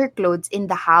try out her clothes in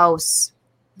the house.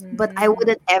 But I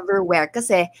wouldn't ever wear.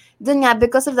 Kasi, dun nga,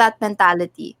 because of that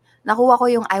mentality, nakuha ko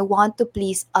yung I want to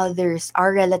please others,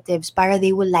 our relatives, para they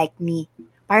will like me.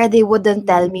 Para they wouldn't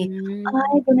tell me,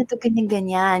 ay, ganito,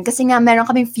 ganyan. Kasi nga, meron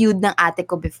kaming feud ng ate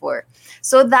ko before.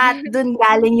 So that, dun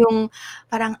galing yung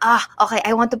parang, okay,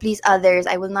 I want to please others.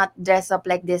 I will not dress up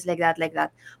like this, like that, like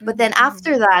that. But then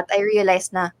after that, I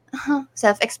realized na,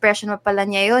 self-expression mo pala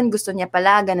niya yun. Gusto niya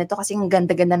pala, ganito. Kasi ang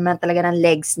ganda-ganda naman talaga ng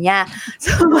legs niya.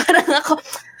 So parang ako,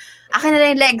 akin na lang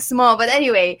yung legs mo. But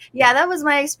anyway, yeah, that was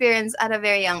my experience at a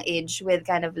very young age with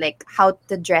kind of like how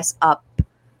to dress up,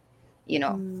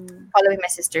 following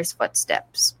my sister's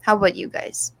footsteps. How about you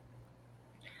guys?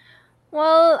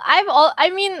 Well,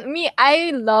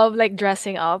 I love like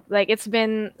dressing up. Like it's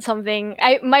been something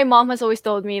my mom has always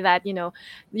told me that,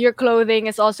 your clothing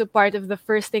is also part of the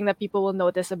first thing that people will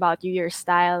notice about you, your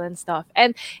style and stuff.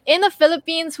 And in the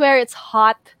Philippines where it's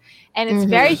hot and it's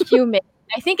very humid,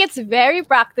 I think it's very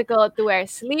practical to wear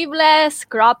sleeveless,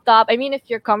 crop top. I mean, if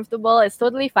you're comfortable, it's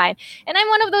totally fine. And I'm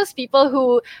one of those people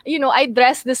who, I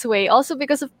dress this way also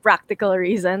because of practical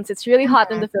reasons. It's really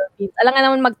hot in the Philippines. Alam nga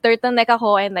naman mag-turtleneck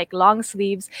ako and like long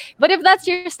sleeves. But if that's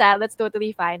your style, that's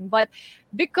totally fine. But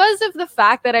because of the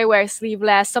fact that I wear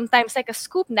sleeveless, sometimes like a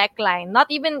scoop neckline,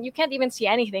 you can't even see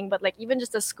anything, but like even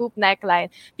just a scoop neckline,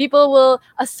 people will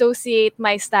associate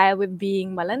my style with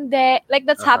being malande. Like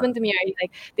that's happened to me already.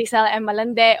 Like they say I'm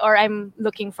malande or I'm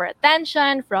looking for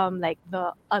attention from like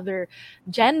the other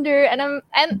gender. And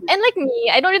like me,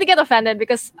 I don't really get offended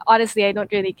because honestly, I don't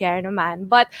really care, no man.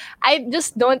 But I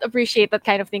just don't appreciate that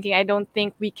kind of thinking. I don't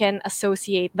think we can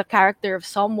associate the character of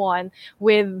someone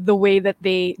with the way that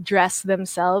they dress themselves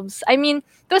themselves. I mean,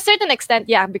 to a certain extent,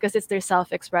 yeah, because it's their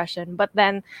self-expression. But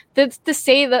then to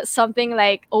say that something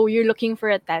like, oh, you're looking for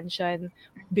attention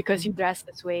because you dress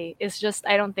this way is just,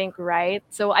 I don't think, right.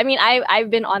 So I mean, I've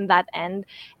been on that end,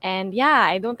 and yeah,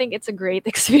 I don't think it's a great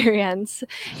experience.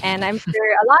 And I'm sure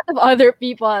a lot of other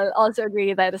people also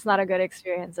agree that it's not a good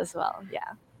experience as well.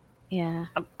 Yeah. Yeah.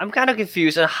 I'm kind of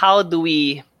confused on how can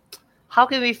we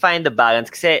find the balance?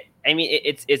 Because I mean,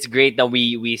 it's great that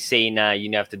we say na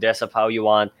you have to dress up how you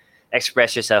want,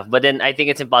 express yourself. But then I think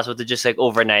it's impossible to just like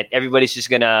overnight everybody's just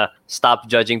gonna stop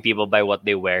judging people by what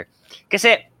they wear. Because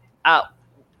uh,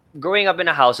 growing up in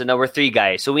a house, and there were three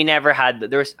guys, so we never had.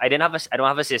 I don't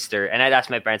have a sister, and I'd ask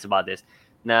my parents about this.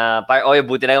 Na par oh,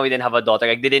 buti na lang we didn't have a daughter.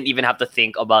 Like they didn't even have to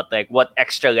think about like what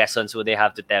extra lessons would they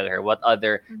have to tell her, what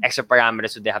other extra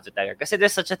parameters would they have to tell her. Because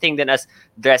there's such a thing then as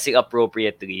dressing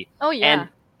appropriately. Oh yeah. And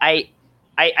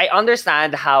I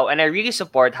understand how, and I really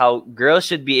support how girls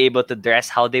should be able to dress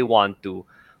how they want to,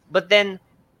 but then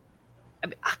I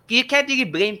mean, you can't really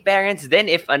blame parents then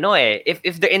if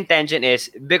their intention is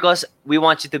because we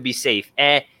want you to be safe.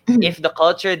 If the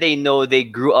culture they know they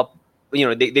grew up,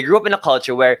 they grew up in a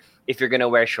culture where if you're gonna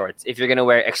wear shorts, if you're gonna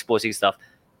wear exposing stuff,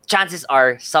 chances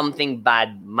are something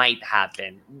bad might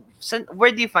happen. So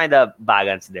where do you find the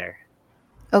balance there?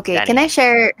 Okay, Danny? can I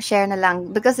share na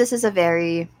lang? Because this is a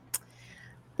very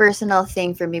personal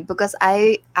thing for me. Because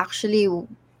I actually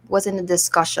was in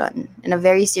a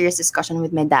very serious discussion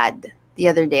with my dad the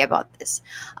other day about this.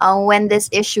 When this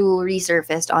issue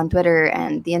resurfaced on Twitter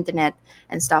and the internet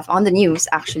and stuff, on the news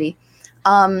actually,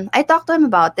 I talked to him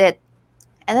about it.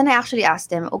 And then I actually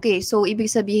asked him, okay, so ibig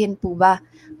sabihin po ba,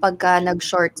 pagka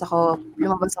nag-shorts ako,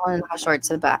 lumabas ako na naka-shorts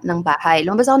ng bahay.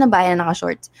 Lumabas ako ng bahay na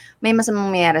naka-shorts. May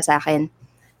masamang mayroon sa akin.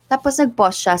 Tapos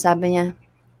nag-pause siya, sabi niya,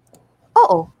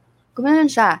 oo, gumanon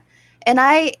siya. And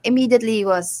I immediately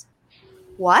was,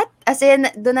 what? As in,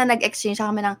 doon na nag-exchange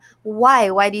kami ng,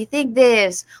 why? Why do you think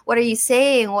this? What are you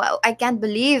saying? I can't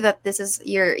believe that this is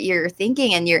your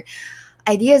thinking and your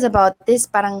ideas about this.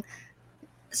 Parang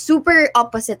super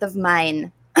opposite of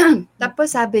mine.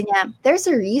 Tapos sabi niya, there's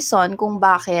a reason kung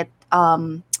bakit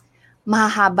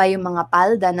mahahaba yung mga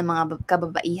palda ng mga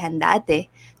kababaihan dati.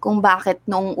 Kung bakit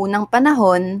noong unang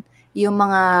panahon, yung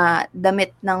mga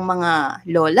damit ng mga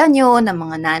lola nyo, ng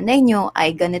mga nanay nyo,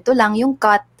 ay ganito lang yung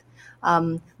cut,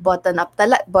 button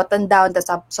down,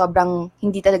 tapos sobrang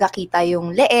hindi talaga kita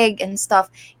yung leeg and stuff.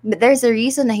 But there's a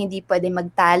reason na hindi pwede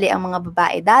magtali ang mga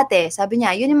babae dati. Sabi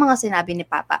niya, yun yung mga sinabi ni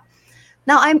Papa.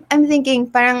 Now, I'm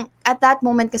thinking, parang at that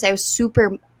moment, kasi I was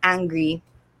super angry,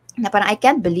 na parang I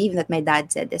can't believe that my dad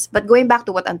said this. But going back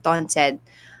to what Anton said,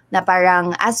 na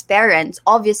parang as parents,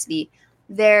 obviously,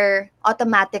 their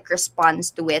automatic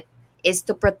response to it is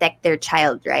to protect their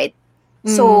child, right?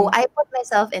 So, I put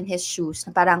myself in his shoes,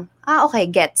 na parang, okay,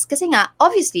 gets. Kasi nga,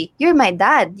 obviously, you're my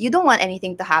dad. You don't want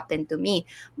anything to happen to me.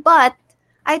 But,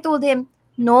 I told him,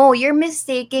 no, you're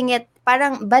mistaking it.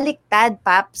 Parang baliktad,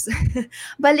 Paps.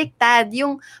 Baliktad.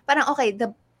 Yung parang, okay,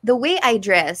 the way I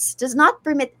dress does not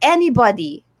permit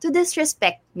anybody to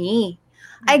disrespect me.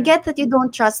 I get that you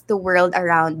don't trust the world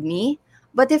around me,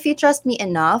 but if you trust me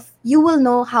enough, you will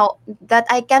know how that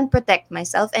I can protect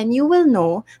myself, and you will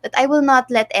know that I will not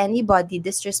let anybody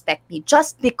disrespect me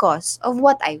just because of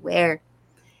what I wear.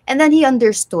 And then he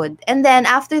understood. And then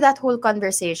after that whole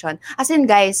conversation, as in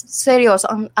guys,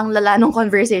 seryoso, ang lala nung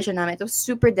conversation namin. It was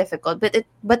super difficult,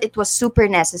 but it was super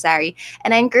necessary.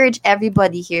 And I encourage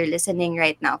everybody here listening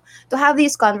right now to have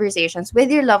these conversations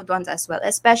with your loved ones as well,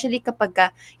 especially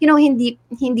kapag hindi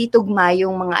tugma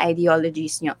yung mga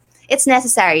ideologies nyo. It's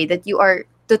necessary that you are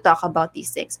to talk about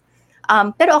these things.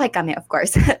 Pero okay kami, of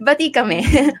course. Bati kami.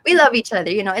 We love each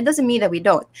other, It doesn't mean that we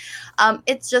don't.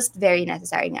 It's just very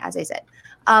necessary nga, as I said.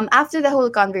 After the whole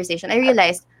conversation, I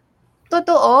realized,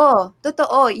 totoo,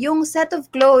 yung set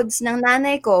of clothes ng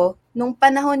nanay ko nung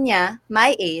panahon niya,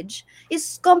 my age,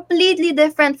 is completely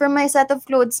different from my set of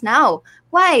clothes now.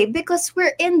 Why? Because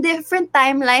we're in different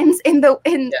timelines in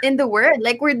the world.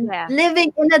 Like we're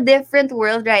living in a different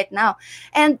world right now.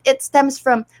 And it stems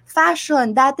from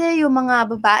fashion. Dati yung mga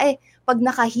babae, pag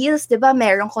naka-heels, 'di ba,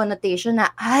 merong connotation na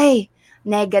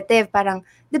negative, parang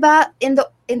 'di ba, in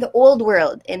the old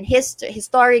world, in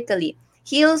historically,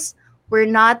 heels were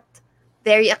not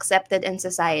very accepted in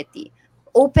society.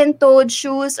 Open-toed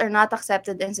shoes are not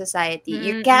accepted in society.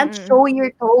 You can't show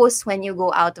your toes when you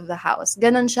go out of the house.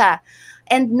 Ganon siya.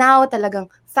 And now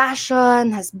talagang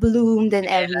fashion has bloomed and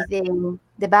everything.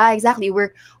 Diba? Exactly.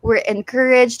 We're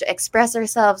encouraged to express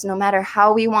ourselves no matter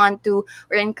how we want to.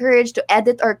 We're encouraged to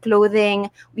edit our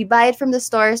clothing. We buy it from the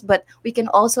stores, but we can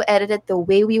also edit it the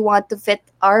way we want to fit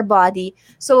our body.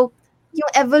 So,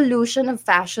 yung evolution of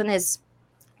fashion is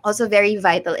also very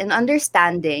vital in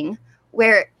understanding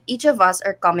where each of us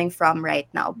are coming from right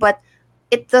now. But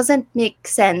it doesn't make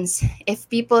sense if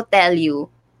people tell you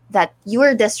that you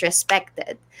are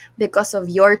disrespected because of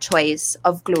your choice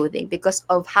of clothing, because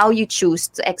of how you choose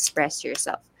to express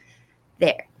yourself.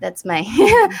 There, that's my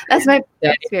that's my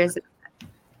Yeah, experience.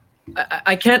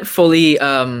 I can't fully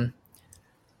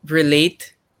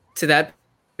relate to that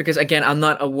because again, I'm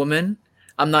not a woman.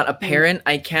 I'm not a parent.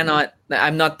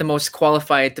 I'm not the most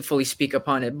qualified to fully speak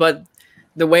upon it. But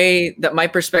the way that my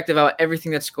perspective about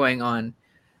everything that's going on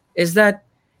is that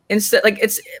instead, like,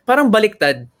 it's parang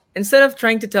baliktad. Instead of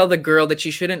trying to tell the girl that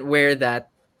she shouldn't wear that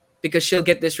because she'll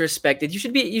get disrespected,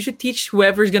 you should teach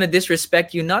whoever's gonna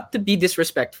disrespect you not to be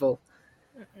disrespectful.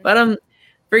 But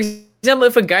for example,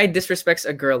 if a guy disrespects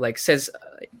a girl, like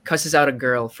cusses out a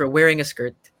girl for wearing a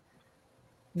skirt,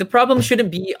 the problem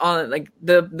shouldn't be on, like,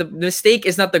 the mistake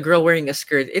is not the girl wearing a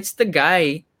skirt. It's the guy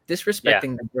Yeah.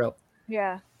 disrespecting the girl.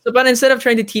 Yeah. So, but instead of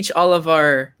trying to teach all of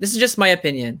our, this is just my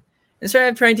opinion. Instead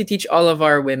of trying to teach all of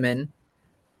our women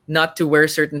not to wear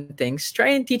certain things, try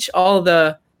and teach all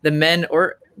the men,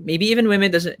 or maybe even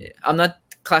women. Doesn't, I'm not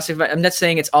classifying. I'm not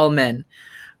saying it's all men,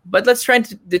 but let's try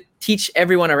to teach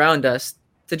everyone around us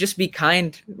to just be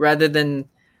kind rather than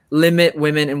limit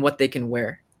women in what they can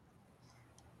wear.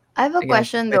 I have a Again,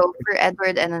 question though for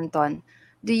Edward and Anton.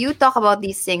 Do you talk about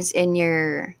these things in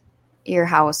your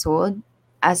household?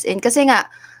 As in, kasi nga,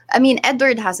 I mean,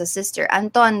 Edward has a sister.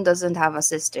 Anton doesn't have a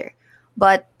sister.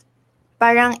 But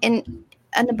parang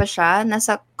ano ba siya?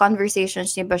 Nasa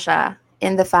conversations niya ba siya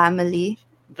in the family?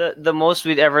 The most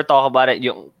we'd ever talk about it,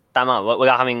 yung tama,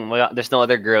 there's no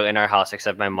other girl in our house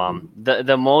except my mom.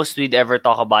 The most we'd ever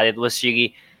talk about it was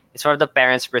really, it's from the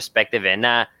parents' perspective,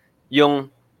 na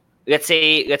yung, let's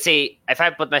say if I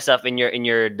put myself in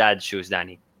your dad's shoes,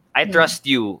 Danny, I trust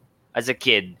you as a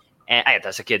kid, and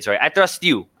as a kid, sorry, I trust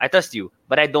you,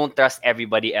 but I don't trust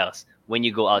everybody else when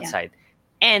you go outside.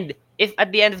 And if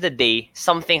at the end of the day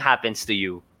something happens to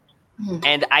you, Mhm.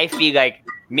 and I feel like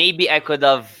maybe I could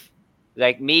have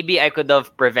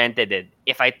prevented it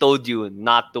if I told you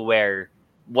not to wear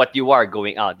what you are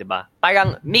going out, diba?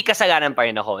 Parang may kasalanan pa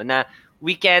rin ako na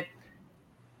we can't.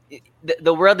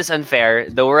 The world is unfair.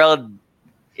 The world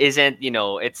isn't,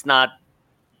 it's not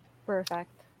Perfect.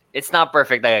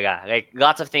 perfect talaga. Like,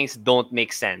 lots of things don't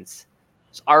make sense.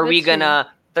 So are we That's true.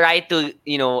 gonna try to,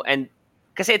 and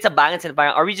kasi it's a balance, and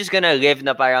parang, are we just gonna live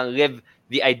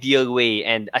the ideal way,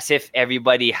 and as if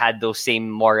everybody had those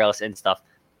same morals and stuff?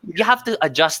 You have to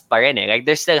adjust pa rin, eh. Like,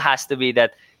 there still has to be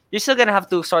that, you're still gonna have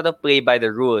to sort of play by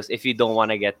the rules if you don't want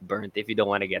to get burnt, if you don't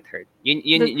want to get hurt. Yun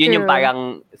That's yung true.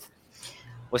 parang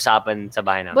usapan sa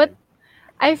bahay namin. But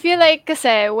I feel like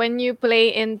kasi when you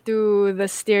play into the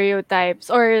stereotypes,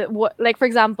 or like for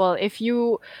example, if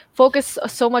you focus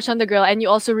so much on the girl and you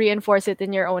also reinforce it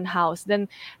in your own house, then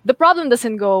the problem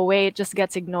doesn't go away, it just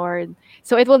gets ignored.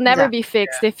 So it will never be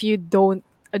fixed if you don't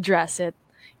address it.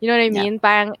 You know what I Yeah. mean?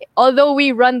 Parang, although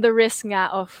we run the risk nga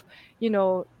of,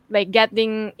 like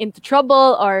getting into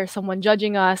trouble or someone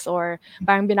judging us or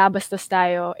parang binabastos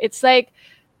tayo, it's like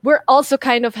we're also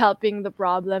kind of helping the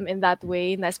problem in that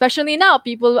way. And especially now,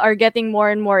 people are getting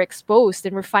more and more exposed,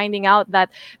 and we're finding out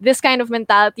that this kind of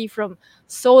mentality from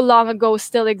so long ago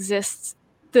still exists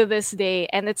to this day.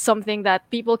 And it's something that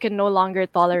people can no longer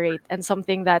tolerate, and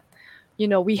something that,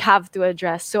 we have to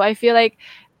address. So I feel like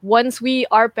once we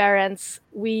are parents,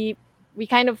 we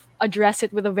kind of address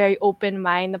it with a very open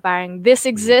mind. Na parang, this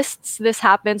exists, this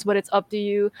happens, but it's up to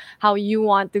you how you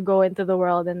want to go into the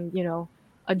world and,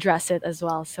 address it as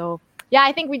well. So yeah,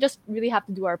 I think we just really have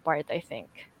to do our part, I think.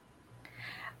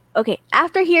 Okay,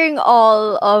 after hearing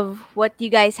all of what you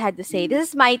guys had to say, this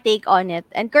is my take on it.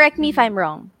 And correct me if I'm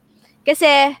wrong.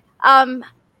 Kasi,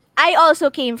 I also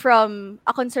came from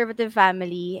a conservative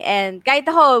family. And kahit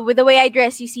ako, with the way I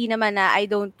dress, you see naman na I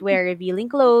don't wear revealing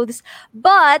clothes.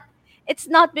 But it's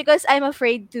not because I'm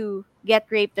afraid to get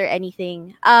raped or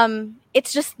anything.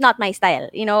 It's just not my style.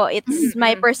 It's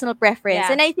my personal preference.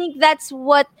 Yeah. And I think that's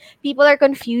what people are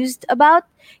confused about.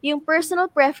 Yung personal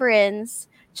preference,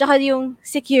 tsaka yung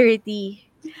security.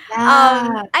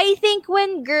 Yeah. I think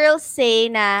when girls say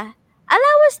na,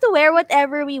 allow us to wear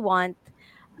whatever we want,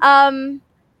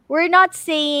 we're not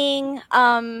saying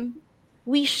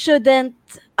we shouldn't,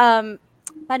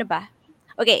 paano ba?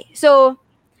 Okay, so,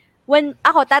 when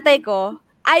ako, tatay ko,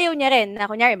 ayaw niya rin na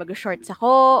kunyari mag-shorts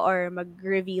ako or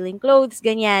mag-revealing clothes,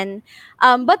 ganyan.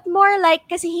 But more like,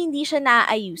 kasi hindi siya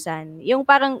naaayusan. Yung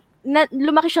parang,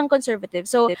 lumaki siyang conservative.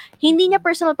 So, hindi niya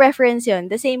personal preference yun.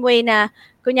 The same way na,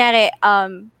 kunyari,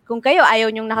 kung kayo ayaw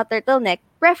niyong naka-turtleneck,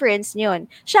 preference niya yun.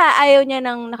 Siya, ayaw niya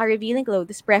ng naka-revealing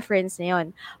clothes, preference niya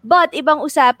yun. But, ibang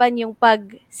usapan yung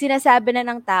pag sinasabi na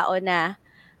ng tao na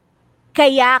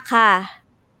kaya ka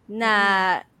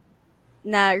na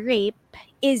rape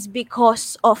is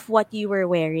because of what you were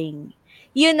wearing.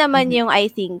 Yun naman yung, I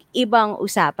think, ibang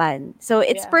usapan. So,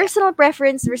 it's Yeah. personal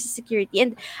preference versus security.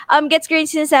 And gets ko rin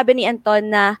sinasabi ni Anton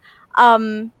na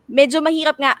medyo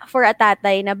mahirap nga for a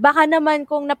tatay na baka naman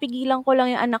kung napigilan ko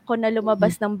lang yung anak ko na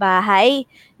lumabas ng bahay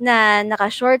na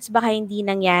naka-shorts, baka hindi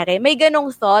nangyari. May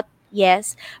ganong thought,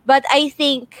 yes. But I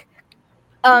think,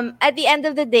 at the end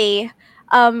of the day,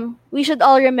 we should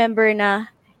all remember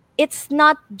na it's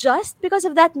not just because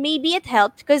of that. Maybe it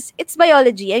helped because it's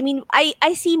biology. I mean, I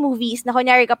see movies na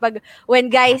kunyari kapag when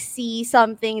guys see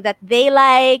something that they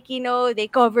like, you know, they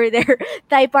cover their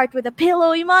thigh part with a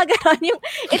pillow, yung mga ganon, yung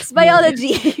it's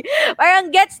biology. Parang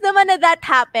gets naman na that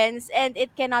happens and it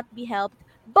cannot be helped.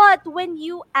 But when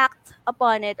you act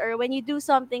upon it or when you do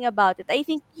something about it, I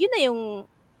think yun na yung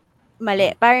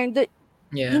mali. Parang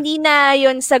Yeah. hindi na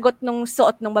yon sagot nung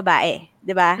suot ng babae,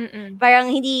 'di ba?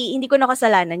 Parang hindi ko na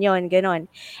kasalanan yon,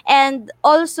 ganon. And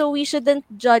also we shouldn't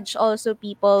judge also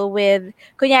people with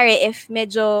kunyari if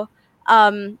medyo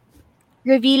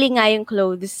revealing nga yung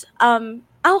clothes.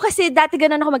 Ako kasi dati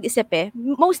ganun ako mag-isip eh.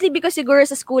 Mostly because siguro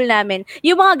sa school namin,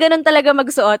 yung mga ganun talaga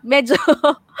magsuot, medyo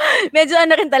medyo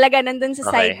ano rin talaga nandun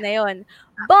sa side na yon.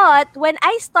 But when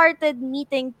I started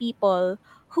meeting people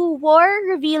who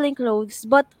wore revealing clothes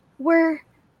but were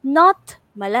not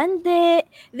malandi,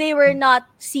 they were not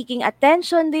seeking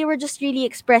attention, they were just really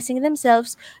expressing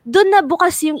themselves, doon na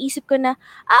bukas yung isip ko na,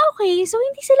 okay, so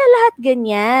hindi sila lahat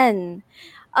ganyan.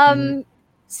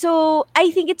 So,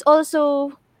 I think it's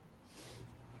also,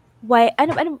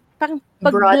 parang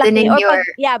Broadening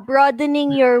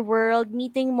broadening your world,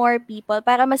 meeting more people,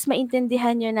 para mas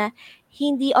maintindihan nyo na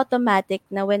hindi automatic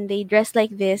na when they dress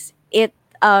like this, it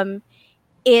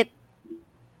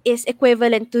is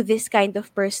equivalent to this kind of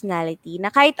personality.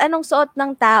 Na kahit anong suot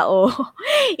ng tao,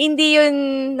 hindi yun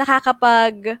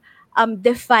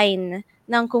nakakapag-define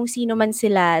ng kung sino man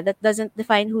sila. That doesn't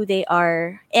define who they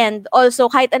are. And also,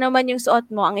 kahit ano man yung suot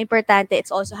mo, ang importante,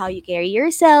 it's also how you carry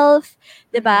yourself.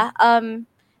 Diba?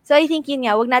 So, I think yun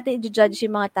nga, wag natin i-judge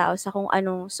yung mga tao sa kung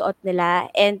anong suot nila.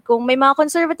 And kung may mga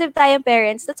conservative tayong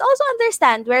parents, let's also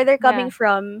understand where they're coming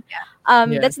from.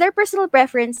 That's their personal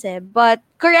preference eh. But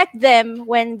correct them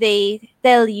when they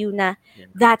tell you na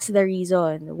that's the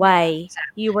reason why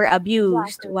you were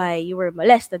abused, why you were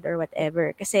molested or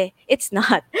whatever. Kasi it's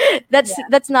not.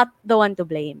 That's not the one to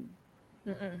blame.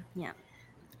 Yeah.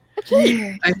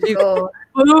 Okay. I think.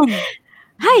 Boom.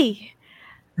 Hi.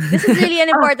 This is really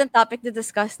an important topic to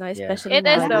discuss, no? Especially It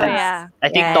is though, nowadays. yeah. I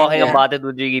think Yeah, talking yeah. about it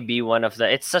would really be one of the.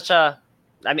 It's such a.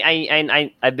 I mean,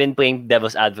 I've been playing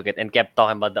devil's advocate and kept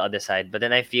talking about the other side, but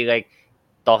then I feel like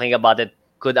talking about it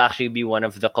could actually be one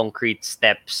of the concrete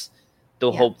steps to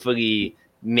hopefully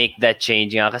make that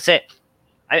change. Kasi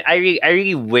I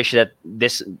really wish that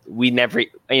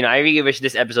I really wish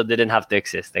this episode didn't have to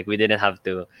exist. Like we didn't have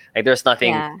to. Like there's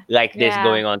nothing like this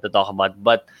going on to talk about,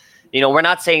 but. We're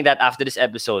not saying that after this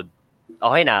episode,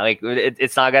 okay na, like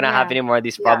it's not gonna happen anymore.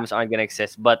 These problems aren't gonna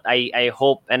exist. But I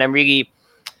hope, and I'm really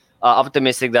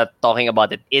optimistic that talking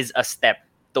about it is a step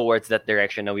towards that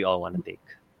direction that we all want to take.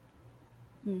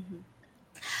 Mm-hmm.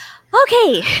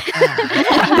 Okay.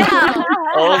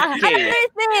 Now, Okay. another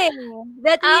thing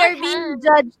that we are being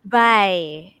judged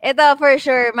by. Ito for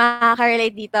sure,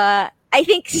 makaka-relate dito. I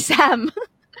think si Sam.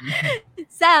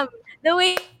 Sam, the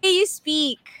way you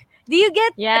speak. Do you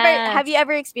get, have you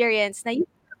ever experienced na you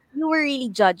were really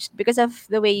judged because of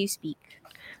the way you speak?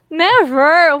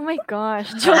 Never. Oh my gosh.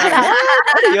 Joke.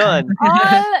 Yun.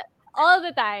 all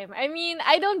the time. I mean,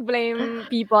 I don't blame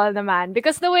people naman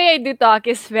because the way I do talk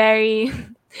is very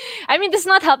I mean, this is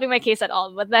not helping my case at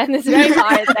all, but then it's very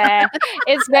hard.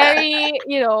 It's very,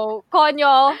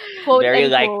 konyo, quote Very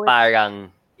and like quote.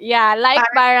 parang. Yeah, like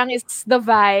parang is the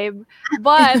vibe.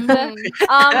 But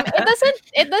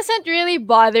it doesn't really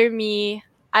bother me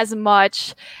as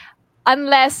much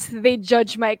unless they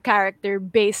judge my character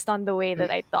based on the way that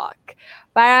I talk.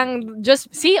 Parang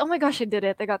just see, oh my gosh, I did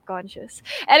it. I got conscious.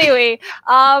 Anyway,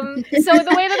 so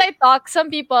the way that I talk,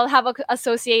 some people have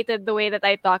associated the way that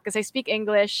I talk because I speak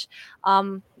English.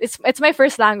 It's my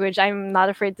first language. I'm not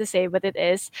afraid to say, but it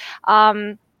is.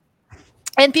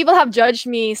 And people have judged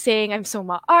me saying I'm so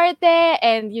maarte,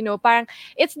 and parang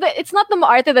it's not the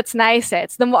maarte that's nice.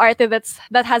 It's the maarte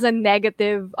that has a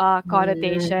negative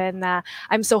connotation.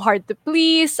 I'm so hard to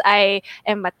please. I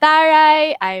am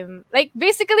mataray. I'm like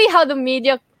basically how the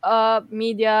media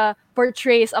media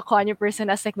portrays a Konyo person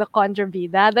as like the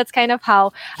kontrabida. That's kind of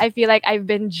how I feel like I've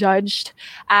been judged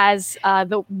as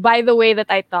the by the way that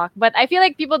I talk. But I feel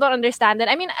like people don't understand it.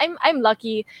 I mean, I'm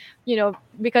lucky,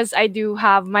 because I do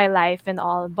have my life and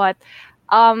all. But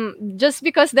just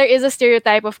because there is a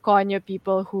stereotype of Konyo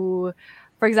people who,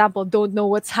 for example, don't know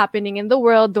what's happening in the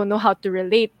world, don't know how to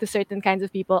relate to certain kinds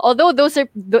of people. Although those are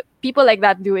people like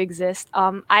that do exist.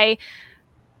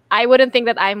 I wouldn't think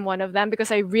that I'm one of them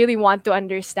because I really want to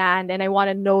understand and I want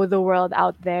to know the world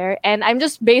out there. And I'm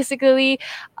just basically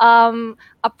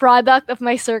a product of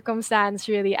my circumstance,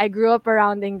 really. I grew up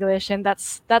around English, and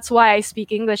that's why I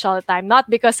speak English all the time.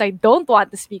 Not because I don't want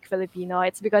to speak Filipino.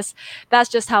 It's because that's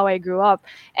just how I grew up.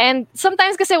 And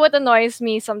sometimes, kasi what annoys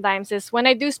me sometimes is when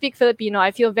I do speak Filipino,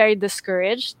 I feel very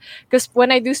discouraged. Because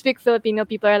when I do speak Filipino,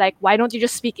 people are like, why don't you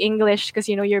just speak English? Because,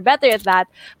 you're better at that.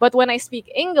 But when I speak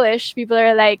English, people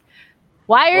are like,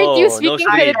 why aren't you Oh, no speaking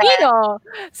shade. Filipino?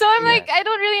 So I'm Yeah. like, I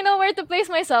don't really know where to place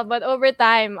myself. But over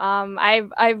time,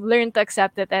 I've learned to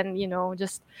accept it, and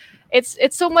just it's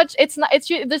so much. It's not.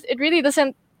 It really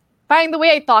doesn't. Parang the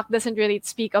way I talk doesn't really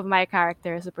speak of my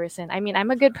character as a person. I mean,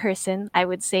 I'm a good person, I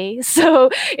would say. So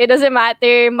it doesn't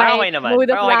matter Parang my okay naman. mode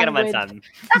of Parang okay ka naman, language.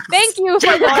 Sam. Thank you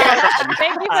for the vouch.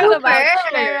 Thank you for the vouch.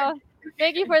 Super. Pero,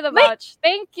 thank you for the vouch.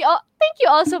 Thank you. Thank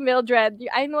you also, Mildred.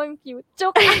 I know I'm cute.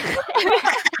 Joke.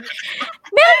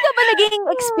 Meron ka ba naging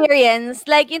experience?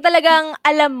 Like, yung talagang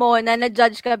alam mo na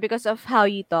na-judge ka because of how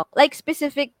you talk? Like,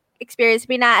 specific experience,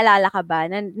 pinaalala ka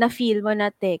ba na na-feel mo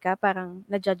na, teka, parang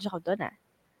na-judge ako doon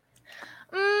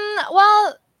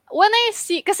Well, when I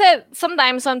see, kasi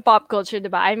sometimes on pop culture,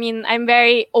 diba? I mean, I'm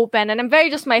very open and I'm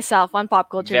very just myself on pop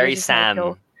culture. Very which is my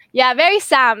show. Sam. Yeah, very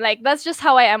Sam. Like, that's just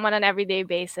how I am on an everyday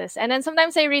basis. And then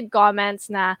sometimes I read comments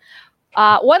na,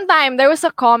 one time, there was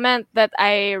a comment that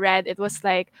I read. It was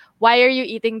like, why are you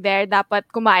eating there? Dapat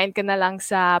kumain ka na lang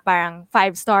sa parang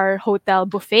 5-star hotel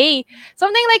buffet.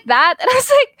 Something like that. And I was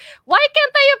like, why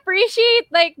can't I appreciate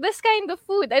like this kind of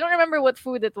food? I don't remember what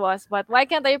food it was, but why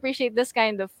can't I appreciate this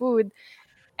kind of food?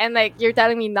 And like, you're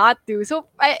telling me not to. So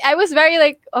I was very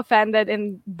like offended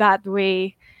in that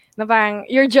way. Na parang,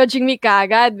 you're judging me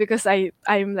kagad because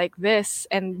I'm like this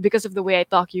and because of the way I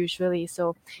talk usually.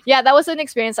 So yeah, that was an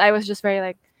experience. I was just very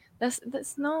like,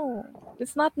 that's no,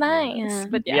 it's not nice. Yeah.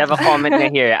 But We yeah. have a comment na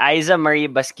here. Aiza Marie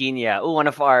Basquinia. One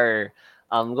of our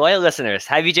loyal listeners.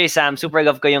 Hi, VJ Sam. Super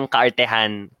love ko yung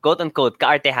kaartehan, quote-unquote,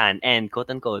 kaartehan, and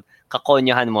quote-unquote,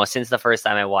 kakonyohan mo since the first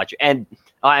time I watched you. And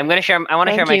I want to share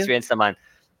Thank my you. experience naman.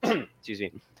 Excuse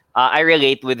me. I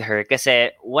relate with her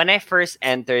kasi when I first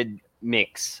entered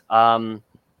Mix,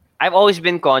 I've always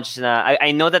been conscious na I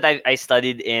know that I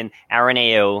studied in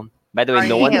Araneo. By the way,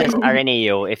 no one says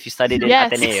Araneo. If you studied in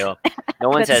Yes. Ateneo, no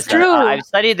one That's says that. true. I've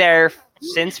studied there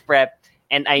since prep,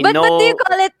 and I But know. do you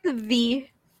call it the?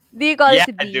 Do you call Yeah,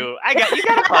 it I the? do. You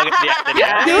gotta call it the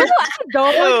Ateneo. Do I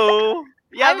don't. Hello.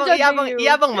 I'm judging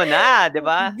you. Yabang mo na, di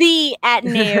ba? The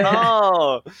Ateneo.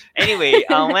 Oh, anyway,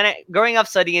 when growing up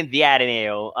studying in the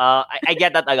Ateneo, I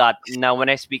get that a lot. Now, when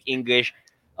I speak English,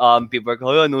 people are like,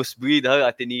 oh, nosebleed,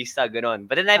 Atenista,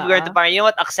 ganon. But then I've learned to parang, you know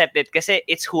what, accept it kasi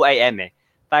it's who I am eh.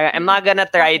 Parang, I'm not gonna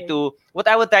try to, what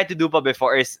I would try to do pa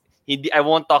before is, I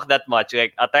won't talk that much.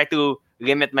 Like, I'll try to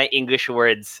limit my English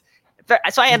words.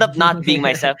 So I end up not being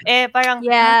myself. Parang,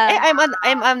 Yeah. I'm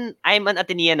an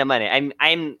Atenean naman eh.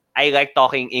 I like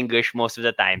talking English most of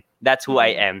the time. That's who I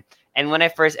am. And when I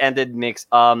first entered Mix,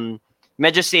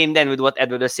 medyo same then with what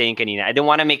Edward was saying kanina. I didn't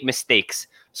want to make mistakes.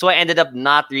 So I ended up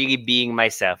not really being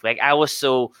myself. Like I was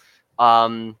so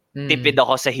tipid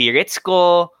ako sa hirits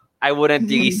ko. I wouldn't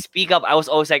really speak up. I was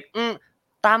always like,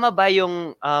 tama ba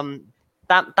yung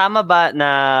tama ba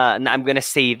na I'm gonna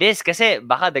say this? Kasi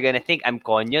baka they're gonna think I'm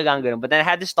konyo lang. Ganun. But then I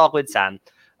had this talk with Sam.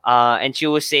 And she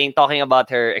was talking about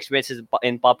her experiences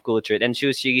in pop culture. And she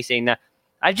was really saying na,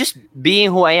 I'm just being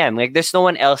who I am. Like, there's no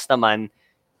one else naman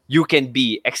you can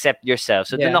be except yourself.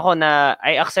 So dun ako na,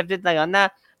 I accepted na lang na,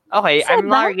 okay,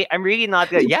 I'm really not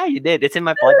gonna, yeah, you did. It's in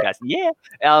my podcast. Yeah.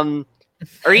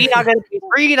 Really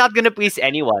not gonna please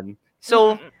anyone.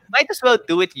 So, might as well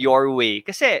do it your way.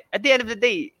 Kasi, at the end of the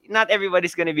day, not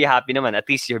everybody's gonna be happy naman. At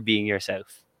least you're being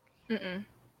yourself.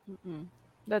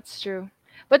 That's true.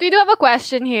 But we do have a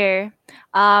question here.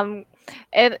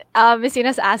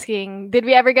 Messina's asking, did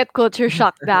we ever get culture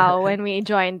shock now when we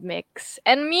joined Mix?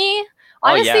 And me,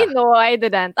 honestly, no, I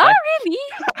didn't. Oh, really?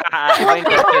 Ako yung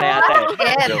question na yata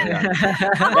eh. Joke lang.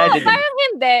 Ako, I didn't. parang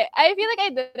hindi. I feel like I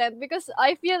didn't because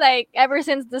I feel like ever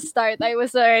since the start, I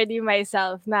was already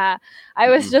myself na I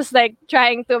was Mhm. just like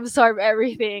trying to absorb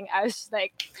everything. I was just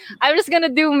like, I'm just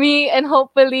gonna do me and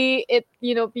hopefully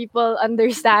people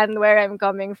understand where I'm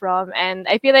coming from. And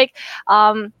I feel like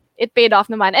it paid off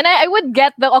naman. And I would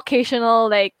get the occasional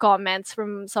like comments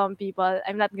from some people.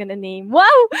 I'm not gonna name. Wow!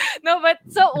 No, but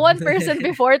so one person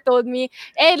before told me,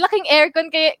 laking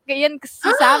aircon kaya yan si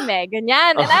Same,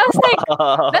 ganyan. And I was like,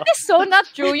 that is so not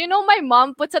true. You know, my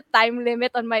mom puts a time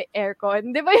limit on my aircon.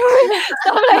 Di ba yung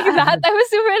stuff like that? I was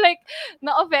super like,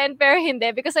 na-offend, pero hindi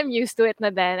because I'm used to it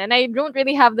na then. And I don't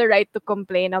really have the right to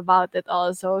complain about it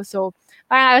also. So,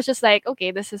 parang I was just like, okay,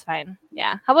 this is fine.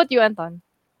 Yeah. How about you, Anton?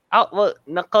 Oh, well,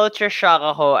 na-culture shock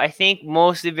ako. I think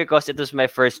mostly because it was my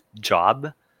first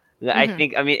job. I Mhm.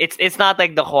 think, I mean, it's not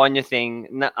like the Konyo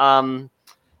thing.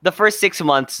 The first 6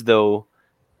 months, though,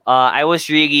 I was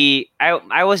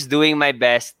doing my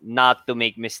best not to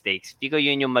make mistakes. Tiko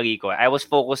yun yung mali ko. I was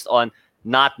focused on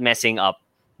not messing up.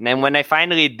 And then when I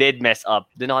finally did mess up,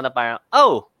 dun ako na parang,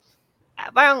 oh,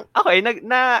 parang, okay,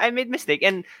 I made mistake.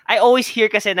 And I always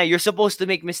hear kasi na you're supposed to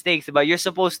make mistakes, diba? You're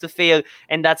supposed to fail,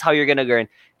 and that's how you're gonna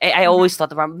learn. I always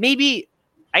thought about, maybe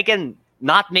I can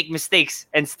not make mistakes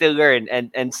and still learn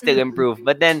and still improve.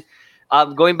 But then,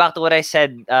 going back to what I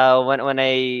said when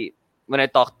I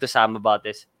talked to Sam about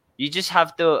this, you just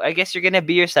have to. I guess you're gonna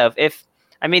be yourself. If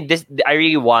I mean this, I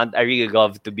really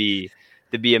love to be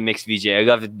a mixed VJ. I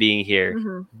love it being here.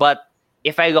 Mhm. But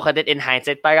if I look at it in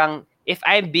hindsight, parang if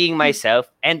I'm being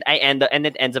myself and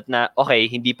it ends up na okay,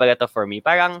 hindi pala to for me.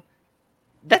 Parang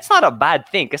that's not a bad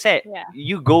thing kasi Yeah.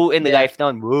 you go in Yeah. life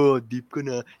naman, whoa, deep ko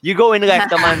na. You go in life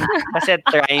naman kasi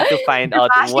trying to find You're out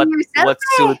bashing yourself, what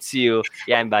suits you.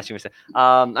 Yeah, I'm bashing myself.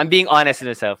 I'm being honest with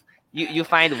myself. You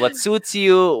find what suits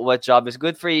you, what job is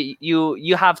good for you.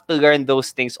 You have to learn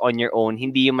those things on your own.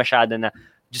 Hindi yung masyado na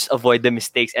just avoid the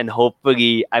mistakes and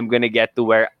hopefully I'm gonna get to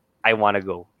where I want to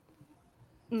go.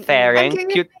 Mm-mm. I'm Fairing,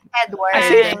 curious cute. with Edward. I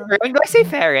say Fairing. fairing. Do I say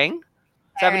fairing?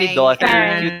 Sabi ni Fairing. Dorothy,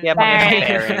 Fairing. cute niya pag Fairing.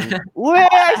 fairing.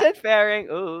 Wait, I said fairing.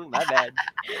 Ooh, my bad.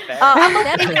 Oh, Fairing.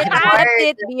 that's it. That's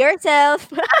it. Be yourself.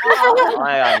 Oh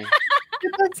my God.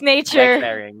 Because It's nature. Like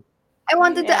fairing. I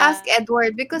wanted to Yeah. ask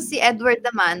Edward because si Edward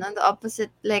naman on the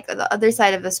opposite, like the other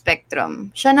side of the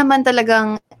spectrum, siya naman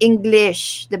talagang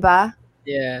English, di ba?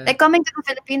 Yeah. Like coming to the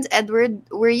Philippines, Edward,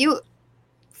 were you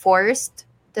forced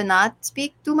to not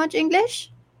speak too much English?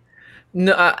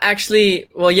 No, actually,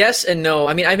 well, yes and no.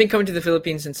 I mean, I've been coming to the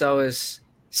Philippines since I was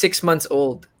 6 months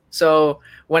old. So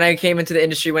when I came into the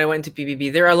industry, when I went into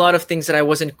PBB, there are a lot of things that I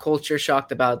wasn't culture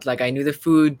shocked about. Like I knew the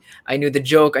food, I knew the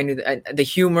joke, I knew the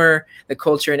humor, the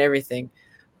culture, and everything.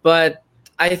 But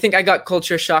I think I got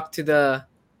culture shocked to the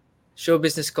show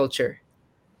business culture.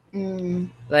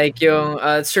 Like yung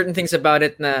certain things about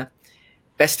it na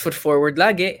best foot forward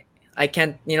lagi. I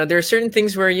can't, there are certain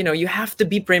things where, you have to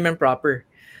be prim and proper.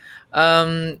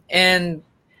 And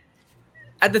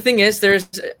the thing is, there's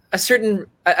at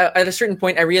a certain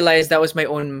point, I realized that was my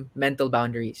own mental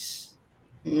boundaries.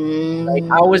 Like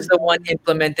I was the one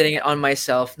implementing it on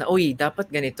myself. Na, uy,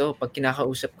 dapat ganito pag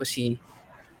kinakausap ko si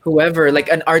whoever, like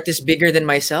an artist bigger than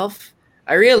myself.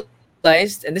 I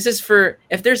realized, and this is for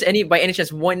if there's by any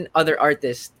chance one other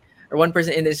artist or one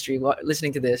person in the industry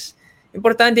listening to this,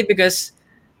 importante because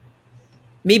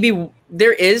maybe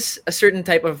there is a certain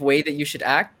type of way that you should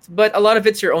act, but a lot of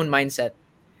it's your own mindset.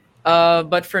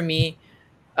 But for me,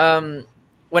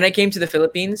 when I came to the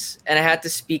Philippines and I had to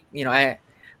speak,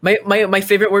 my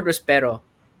favorite word was pero.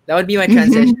 That would be my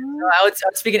transition. So I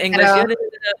would speak in English. Pero.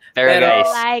 Pero guys.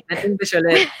 Like, That's English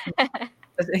ulit.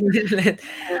 That's English ulit.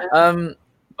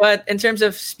 But in terms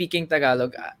of speaking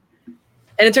Tagalog,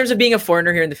 and in terms of being a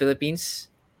foreigner here in the Philippines,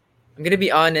 I'm gonna be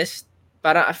honest.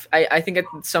 I think at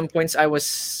some points I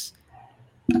was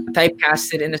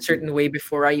typecasted in a certain way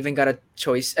before I even got a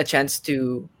chance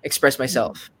to express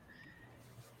myself.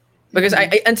 Because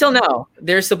I until now,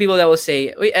 there's still people that will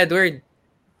say, "Wait, Edward,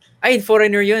 ay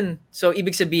foreigner yun." So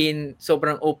ibig sabihin,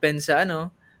 sobrang open sa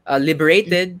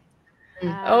liberated.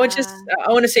 I want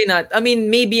to say not. I mean,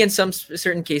 maybe in some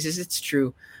certain cases it's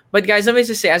true, but guys, let me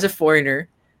just say, as a foreigner,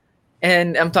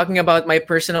 and I'm talking about my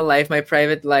personal life, my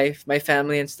private life, my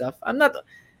family and stuff.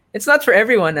 It's not for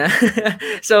everyone.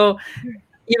 So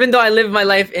even though I live my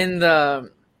life in the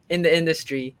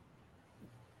industry,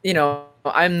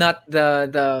 I'm not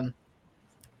the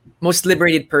most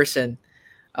liberated person.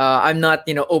 I'm not,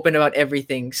 open about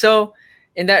everything. So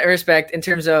in that respect, in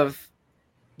terms of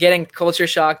getting culture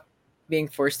shock, being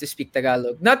forced to speak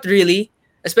Tagalog, not really.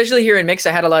 Especially here in Mix,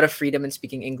 I had a lot of freedom in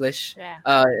speaking English. Yeah.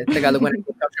 Tagalog when I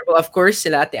feel comfortable. Well, of course,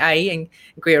 sila Ate Ai and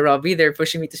Kuya Robbie, they're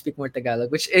pushing me to speak more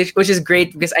Tagalog, which is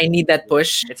great because I need that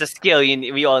push. It's a skill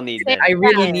we all need. Same. Then. I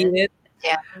really Yeah. need it.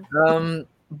 Yeah.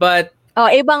 But Oh,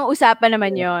 ibang usapan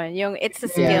naman yon. Yung it's a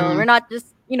skill. Yeah. We're not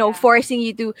just, forcing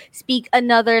you to speak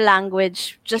another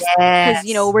language just because,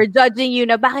 Yes. we're judging you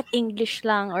na bakit English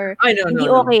lang or I don't hindi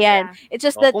know. okay yan. Yeah. It's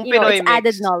just Oh, that, kung Pinoy it's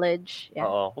added mix. knowledge. Yeah.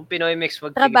 Oo. Kung Pinoy mix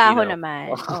mag Trabaho Filipino.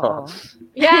 naman. Oo.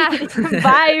 Yeah,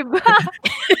 vibe.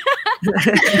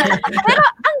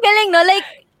 Ang galing, no? Like,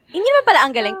 hindi naman pala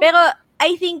ang galing. Pero,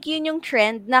 I think yun yung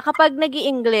trend na kapag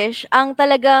nag-i-English, ang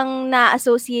talagang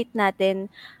na-associate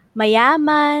natin,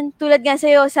 mayaman. Tulad nga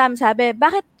sa'yo, Sam, sabi,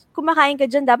 bakit kumakain ka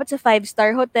dyan dapat sa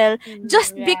 5-star hotel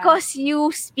just Yeah. because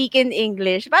you speak in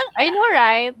English? Parang, I know,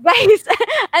 right? guys,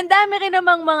 ang dami rin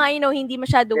namang mga, hindi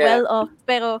masyado Yeah. well-off,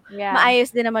 pero Yeah.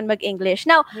 maayos din naman mag-English.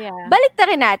 Now, Yeah. balik ta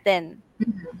rin natin.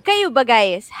 Kayo ba,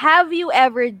 guys, have you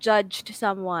ever judged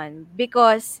someone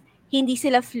because hindi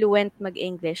sila fluent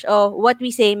mag-English? O what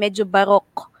we say, medyo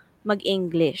barok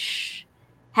mag-English.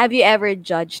 Have you ever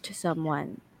judged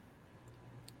someone?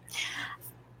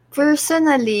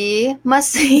 Personally,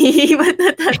 mas ba't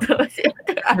natatawa si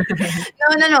Ate Ai?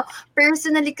 No.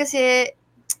 Personally kasi,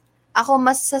 ako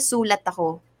mas sa sulat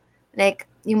ako.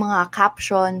 Like, yung mga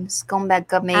captions, kung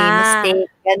baga may mistake,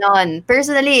 ganon.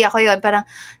 Personally, ako yun, parang,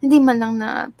 hindi man lang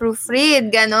na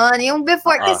proofread, ganon. Yung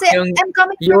before, kasi Yung I'm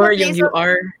coming from you're, a yung place you of,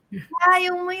 are.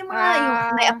 yung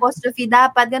may apostrophe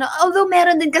dapat, gano'n. Although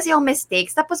meron din kasi yung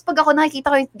mistakes. Tapos pag ako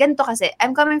nakikita ko, ganito kasi,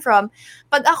 I'm coming from,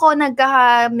 pag ako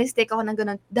nagka-mistake ako ng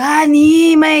gano'n,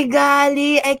 Dani, my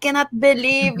gali, I cannot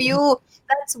believe you.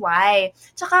 That's why.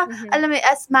 Tsaka, alam mo,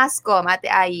 as mascom, Ate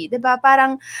Ai, diba,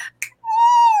 parang,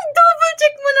 double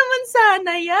check mo naman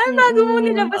sana yan bago mo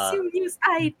nilabas yung news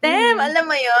item. Alam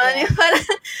mo yun? Yung parang,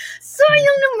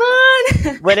 sayang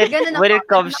naman. When it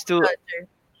comes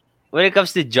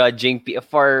to judging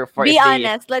for Be if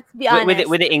honest. Let's be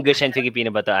honest. with the English and Filipino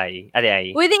ba to ay? Ate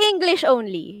Ai? With the English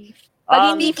only.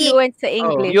 Pag hindi Speaking. fluent sa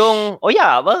English.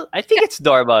 I think it's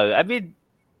normal. I mean,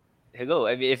 hello.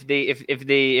 I mean,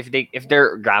 if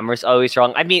their grammar's always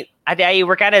wrong. I mean, Ate Ai,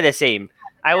 we're kind of the same.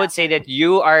 I would say that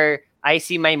I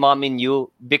see my mom in you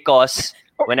because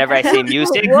whenever I say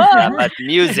music, dapat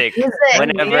music.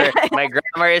 Whenever my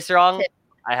grammar is wrong,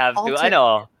 I have to, I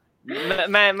know,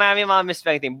 my mom is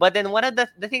spelling. But then one of the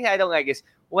things I don't like is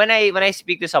when I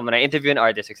speak to someone, I interview an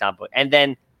artist, example, and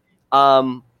then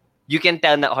you can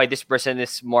tell na, okay, this person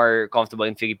is more comfortable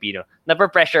in Filipino.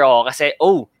 Nape-pressure ako kasi,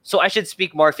 so I should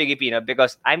speak more Filipino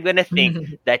because I'm gonna think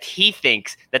that he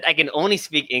thinks that I can only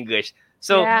speak English.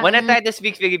 So, when I try to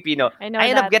speak Filipino, I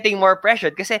end up getting more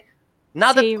pressured kasi now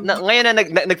that ngayon na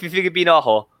nag-Filipino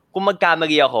ako, kung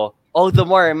magkamali ako, all the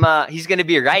more he's gonna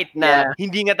be right na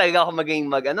hindi nga talaga ako maging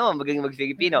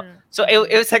mag-Filipino. So,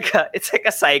 it's like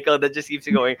a cycle that just keeps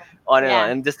going on and on.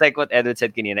 And just like what Edward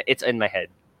said kanina, it's in my head.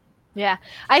 Yeah,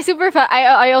 I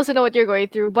also know what you're going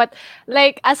through, but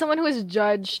like as someone who's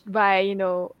judged by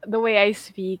the way I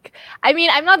speak, I mean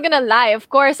I'm not gonna lie. Of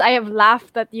course, I have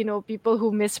laughed at people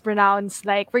who mispronounce,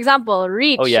 like for example,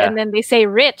 reach, and then they say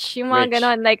rich. Yung mga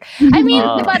ganon. Like I mean,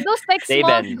 diba, those like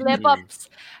small slip ups.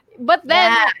 But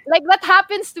then, like, that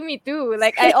happens to me too.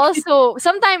 Like, I also,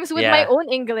 sometimes with my own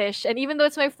English, and even though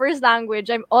it's my first language,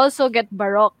 I also get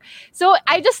baroque. So,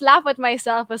 I just laugh at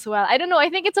myself as well. I don't know. I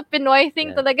think it's a Pinoy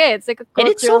thing talaga. It's like a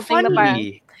cultural it's so thing.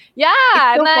 funny. Yeah.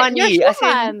 It's so na, funny. You're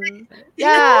human.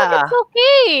 Yeah. It's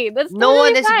okay. That's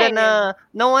totally fine.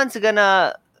 No one's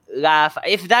gonna laugh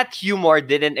if that humor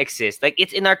didn't exist. Like,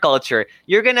 it's in our culture.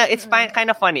 It's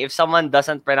kind of funny if someone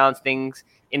doesn't pronounce things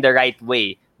in the right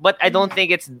way. But I don't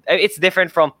think it's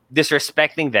different from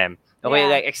disrespecting them. Okay,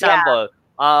 like example,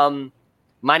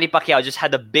 Manny Pacquiao just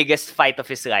had the biggest fight of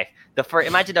his life.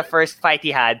 Imagine the first fight he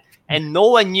had, and no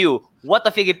one knew what a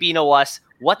Filipino was,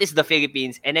 what is the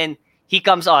Philippines, and then he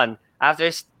comes on after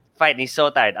his fight and he's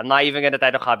so tired. I'm not even gonna try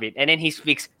to copy it. And then he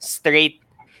speaks straight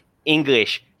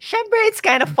English. Syempre, it's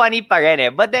kind of funny pa rin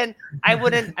eh. But then I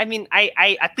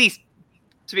at least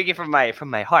speaking from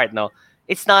my heart, no.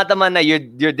 It's not naman na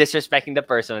you're disrespecting the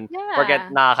person.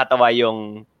 Forget nakakatawa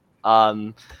yung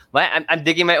I'm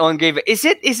digging my own grave. Is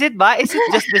it ba? Is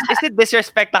it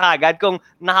disrespect na kagad kung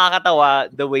nakakatawa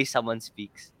the way someone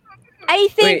speaks? I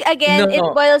think it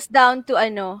boils down to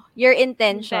your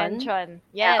intention.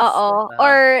 Yes. Oo.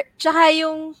 Or tsaka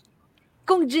yung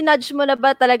kung ginudge mo na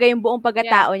ba talaga yung buong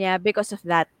pagkatao niya because of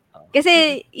that.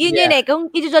 Kasi, yun eh, kung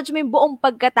i-judge mo yung buong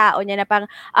pagkatao niya na parang,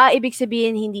 ibig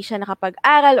sabihin, hindi siya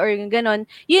nakapag-aral or yung ganon,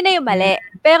 yun na yung mali.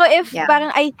 Pero if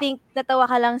parang I think natawa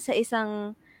ka lang sa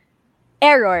isang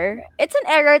error. It's an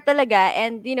error talaga,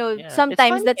 and Yeah, it's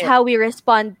sometimes funny. that's how we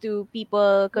respond to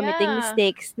people committing Yeah.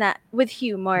 mistakes na with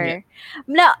humor.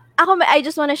 Now, I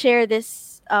just want to share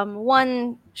this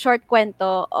one short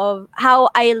kwento of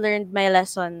how I learned my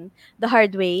lesson the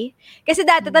hard way. Kasi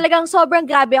dati talagang sobrang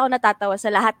grabe ako natatawa sa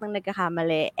lahat ng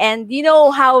nagkakamali. And you know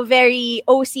how very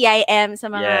OC I am sa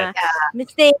mga Yes.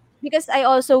 mistakes, because I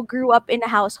also grew up in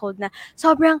a household na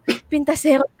sobrang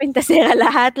pintasera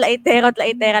lahat, laitero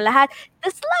lahat.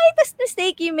 The slightest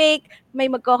mistake you make, may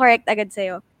magko-correct agad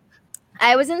sa'yo.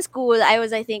 I was in school. I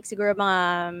was, I think, siguro mga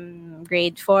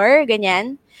grade 4,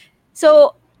 ganyan.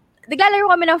 So, naglalaro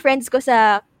kami ng friends ko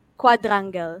sa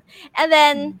quadrangle. And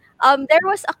then, there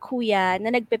was a kuya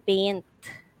na nagpe-paint.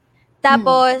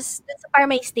 Tapos, dun sa parang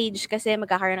may stage kasi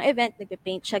magkakaroon ng event,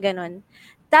 nagpe-paint siya, ganun.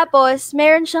 Tapos,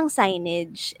 meron siyang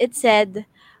signage. It said,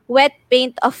 wet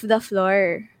paint off the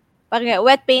floor. Parang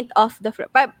wet paint off the floor.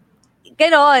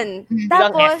 Ganon.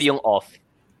 Ilang F Tapos, yung off.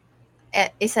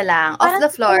 Isa lang. Off parang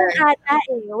the floor. ganun ata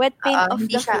wet paint off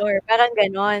hindi the siya. floor. Parang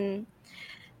ganon.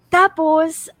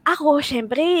 Tapos, ako,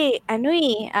 syempre,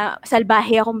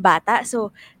 salbahe akong bata.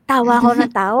 So, tawa ako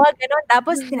ng tawa, gano'n.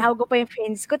 Tapos, tinawag ko pa yung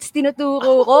friends ko, tapos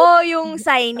tinuturo ko yung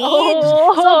signage.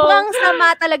 Oh. Sobrang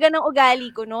sama talaga ng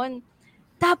ugali ko noon.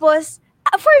 Tapos,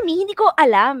 for me, hindi ko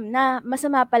alam na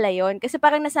masama pala yun. Kasi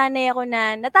parang nasanay ako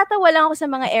na natatawa lang ako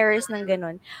sa mga errors ng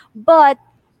gano'n. But,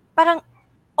 parang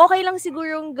okay lang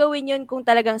sigurong gawin yun kung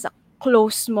talagang sa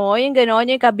close mo, yung gano'n,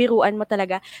 yung kabiruan mo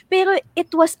talaga. Pero it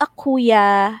was a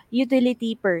kuya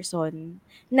utility person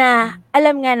na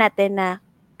alam nga natin na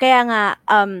kaya nga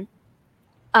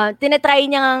tinatry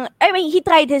niya he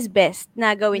tried his best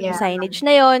na gawin yung signage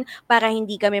na yon para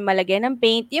hindi kami malagyan ng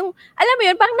paint. Yung, alam mo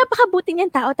yun, parang napakabuti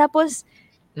niyang tao. Tapos,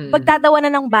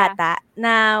 pagtatawanan ng bata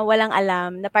na walang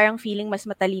alam, na parang feeling mas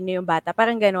matalino yung bata.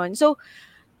 Parang gano'n. So,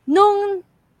 nung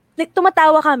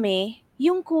tumatawa kami,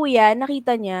 yung kuya,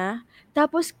 nakita niya,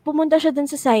 tapos pumunta siya dun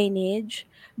sa signage,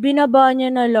 binaba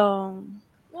niya na lang.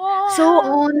 Wow. So,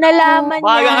 nalaman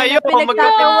Baga niya kayo, na pinagtatawanan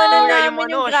magkakaroon namin yung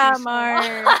yung grammar.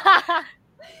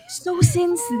 So,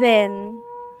 since then,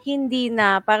 hindi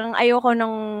na. Parang ayoko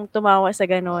nang tumawa sa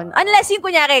ganon. Unless yung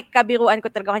kunyari, kabiruan ko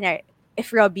talaga kunyari,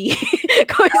 if Robbie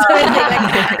comments something like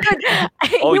that,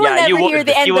 Oh, he will yeah, never hear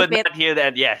the end you of would it. not hear the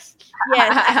end, yes.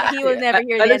 Yes, he will never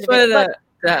hear I the just end of it. wanted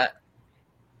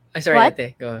But, sorry, What?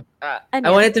 Ate, go. ano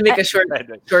I wanted to make a short Right.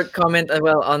 comment as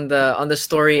well on the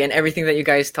story and everything that you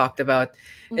guys talked about.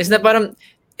 Is that Mhm. parang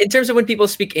in terms of when people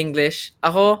speak English,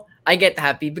 I get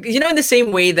happy because in the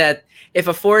same way that if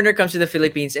a foreigner comes to the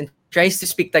Philippines and tries to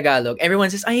speak Tagalog,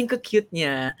 everyone says, "Ay, ang cute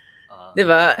niya."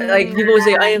 Diba? Like people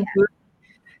say, "I am good."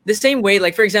 The same way,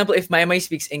 like for example, if Maymay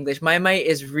speaks English, Maymay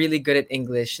is really good at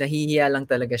English. Nahihiya lang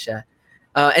talaga siya.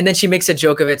 And then she makes a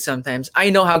joke of it sometimes.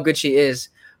 I know how good she is.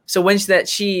 So when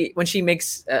she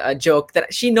makes a joke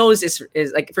that she knows is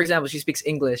like, for example, she speaks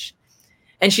English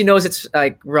and she knows it's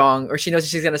like wrong, or she knows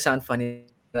she's gonna sound funny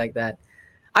like that,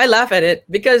 I laugh at it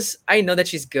because I know that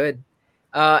she's good.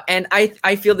 And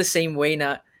I feel the same way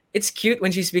now. It's cute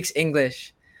when she speaks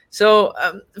English. So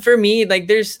for me, like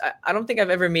I don't think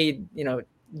I've ever made,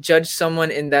 judge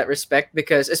someone in that respect,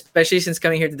 because especially since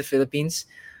coming here to the Philippines,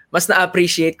 mas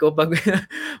na-appreciate ko pag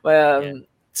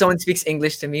someone speaks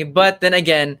English to me. But then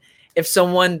again, if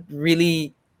someone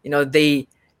really, they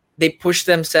push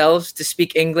themselves to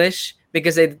speak English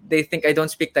because they think I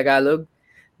don't speak Tagalog,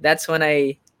 that's when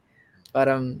I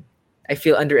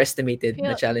feel underestimated.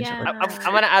 Na challenge ako.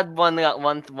 I'm gonna add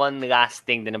one last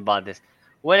thing then about this.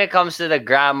 When it comes to the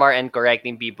grammar and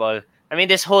correcting people, I mean,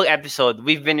 this whole episode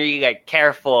we've been really like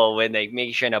careful with like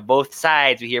making sure that both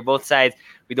sides, we hear both sides.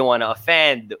 We don't want to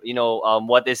offend.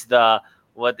 What is the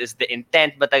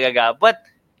intent ba talaga? But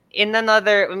in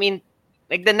another, I mean,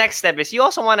 like the next step is you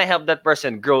also want to help that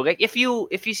person grow. Like if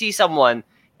you see someone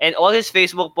and all his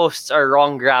Facebook posts are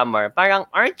wrong grammar, parang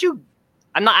aren't you?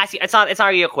 I'm not asking. It's not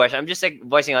really a question. I'm just like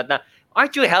voicing out now.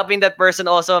 Aren't you helping that person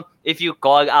also if you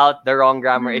call out the wrong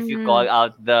grammar? If you call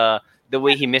out the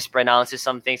way he mispronounces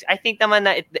some things? I think naman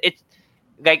na it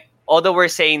like, although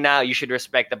we're saying now you should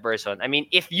respect the person. I mean,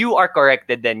 if you are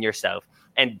corrected, then yourself.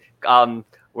 And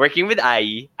working with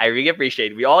I really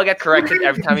appreciate it. We all get corrected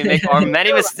every time we make our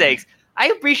many mistakes. I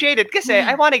appreciate it because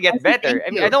I want to get better.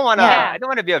 I mean, I don't want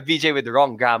to be a VJ with the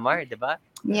wrong grammar, diba?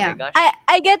 Yeah. Oh my gosh.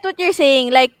 I get what you're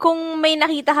saying. Like, kung may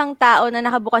nakita kang tao na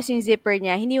nakabukas yung zipper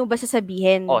niya, hindi mo ba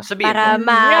sasabihin? Oh, sabihin Para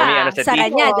mo. Ano sa sara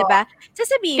TV. niya, di ba?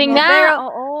 Sasabihin mo. Tingnan. Pero,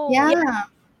 Yeah.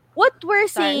 what we're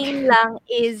saying lang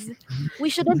is, we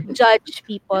shouldn't judge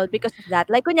people because of that.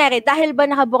 Like, kunyari, dahil ba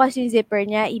nakabukas yung zipper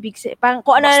niya, ibig sabihin, parang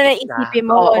kung ano na Bastos na. naisipin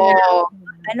mo,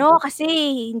 Oo. kasi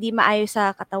hindi maayos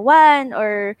sa katawan,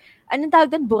 or anong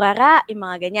tawag doon, burara, yung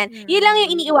mga ganyan. Yun lang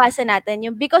yung iniiwasan natin,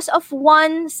 yung because of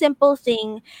one simple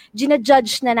thing,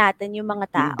 ginajudge na natin yung mga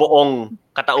Yung tao. buong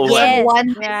katauhan. Yes.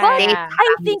 One But mistake. I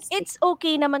think it's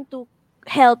okay naman to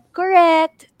help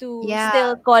correct, to Yeah.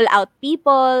 still call out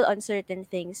people on certain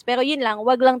things. Pero yun lang,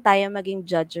 wag lang tayo maging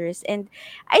judgers. And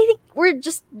I think we're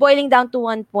just boiling down to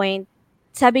one point.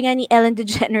 Sabi nga ni Ellen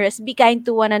DeGeneres, be kind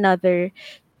to one another.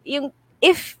 Yung,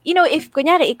 if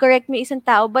kunyari, i-correct mo isang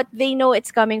tao, but they know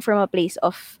it's coming from a place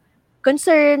of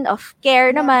concern, of care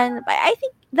naman, I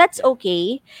think that's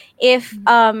okay. If,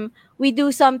 we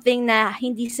do something na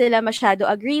hindi sila masyado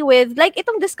agree with. Like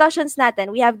itong discussions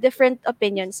natin, we have different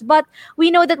opinions, but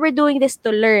we know that we're doing this to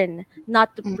learn,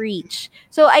 not to preach.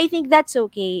 So I think that's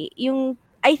okay.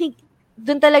 I think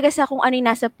dun talaga sa kung ano yung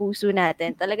nasa puso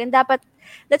natin. Talagang dapat,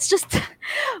 let's just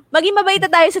maging mabait na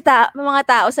tayo sa mga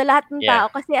tao, sa lahat ng tao,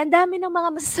 kasi ang dami ng mga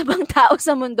masasabang tao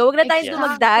sa mundo. Huwag na tayong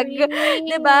dumagdag.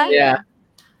 Diba? Yeah.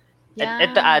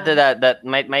 And to add to that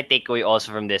my takeaway also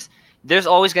from this, there's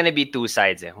always gonna be two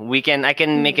sides. I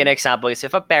can make an example is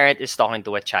if a parent is talking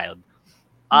to a child.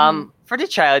 For the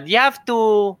child, you have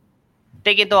to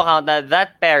take into account that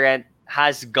that parent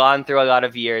has gone through a lot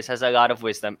of years, has a lot of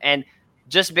wisdom, and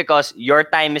just because your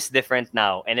time is different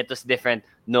now and it was different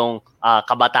nung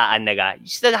kabataan nila, you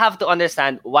still have to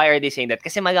understand why are they saying that.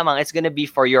 Kasi malamang it's gonna be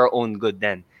for your own good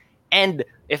then. And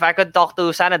if I could talk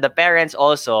to sana the parents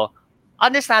also,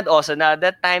 understand also now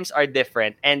that times are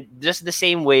different, and just the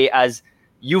same way as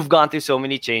you've gone through so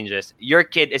many changes, your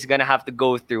kid is gonna have to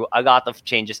go through a lot of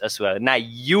changes as well. Now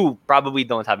you probably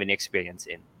don't have any experience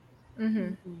in.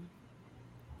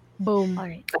 Boom. All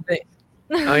right.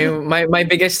 I mean, my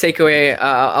biggest takeaway,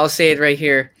 I'll say it right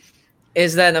here,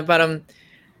 is that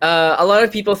a lot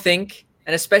of people think,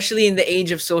 and especially in the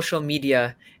age of social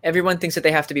media, everyone thinks that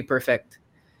they have to be perfect.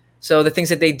 So the things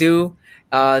that they do,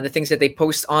 the things that they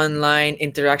post online,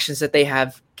 interactions that they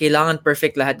have, kailangan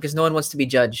perfect lahat because no one wants to be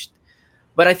judged.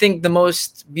 But I think the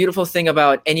most beautiful thing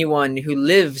about anyone who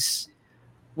lives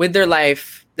with their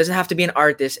life doesn't have to be an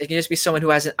artist. It can just be someone who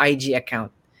has an IG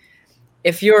account.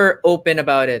 If you're open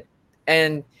about it,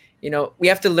 and we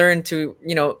have to learn to,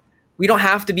 we don't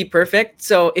have to be perfect.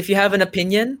 So if you have an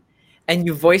opinion and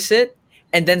you voice it,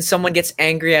 and then someone gets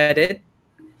angry at it,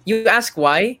 you ask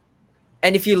why.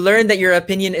 And if you learn that your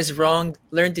opinion is wrong,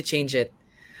 learn to change it.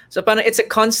 So it's a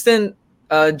constant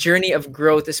journey of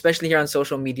growth, especially here on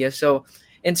social media. So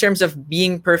in terms of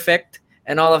being perfect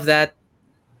and all of that,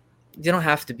 you don't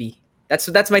have to be. That's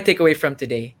my takeaway from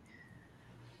today.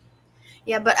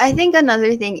 Yeah, but I think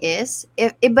another thing is,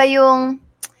 if iba yung,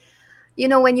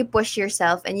 when you push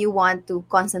yourself and you want to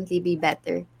constantly be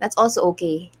better, that's also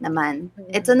okay naman.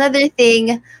 It's another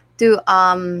thing to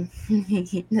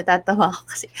natatawa ako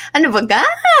kasi ano ba guys?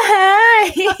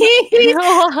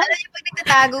 Alam niyo pag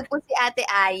nagtatago po si Ate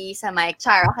Ai sa mic.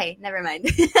 Char, okay, never mind.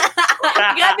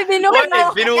 Grabe,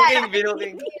 binuking.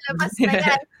 Binuking. Labas na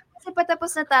yan. Kasi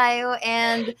patapos na tayo,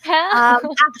 and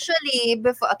actually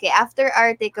after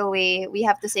our takeaway, we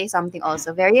have to say something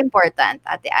also very important.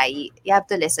 Ate Ai, you have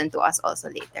to listen to us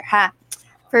also later, ha?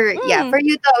 For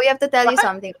you too, we have to tell you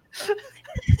something.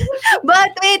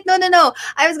 But wait, no.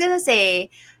 I was gonna say,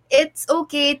 it's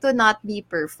okay to not be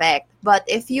perfect. But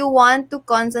if you want to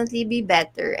constantly be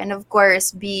better and of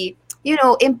course be,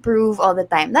 improve all the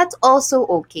time, that's also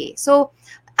okay. So,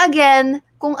 again,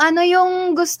 kung ano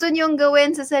yung gusto nyong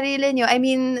gawin sa sarili nyo, I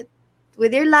mean,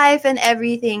 with your life and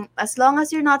everything, as long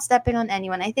as you're not stepping on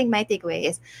anyone, I think my takeaway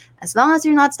is, as long as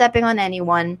you're not stepping on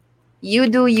anyone, you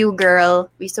do you,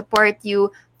 girl. We support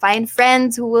you. Find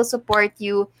friends who will support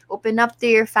you. Open up to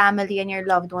your family and your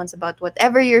loved ones about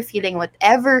whatever you're feeling,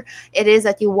 whatever it is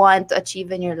that you want to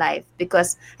achieve in your life.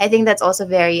 Because I think that's also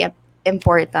very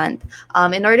important.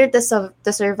 In order to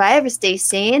survive, stay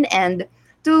sane, and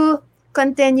to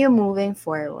continue moving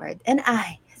forward. And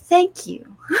I thank you.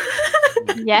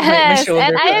 Yes, shoulder.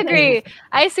 and I agree.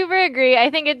 I super agree. I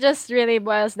think it just really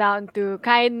boils down to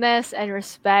kindness and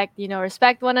respect.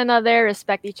 Respect one another,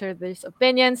 respect each other's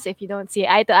opinions. If you don't see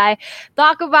eye to eye,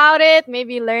 talk about it.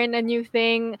 Maybe learn a new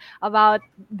thing about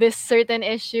this certain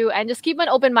issue, and just keep an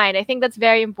open mind. I think that's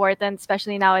very important,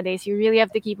 especially nowadays. You really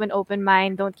have to keep an open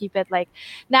mind. Don't keep it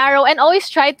narrow, and always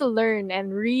try to learn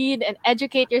and read and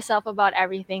educate yourself about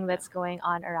everything that's going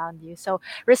on around you. So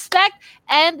respect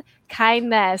and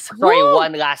kindness. Sorry, Woo!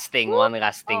 one last thing, Oh.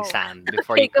 Sam,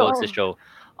 before you Okay, go. close the show.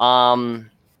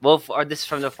 This is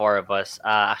from the four of us.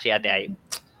 Actually, Ate,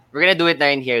 we're gonna do it now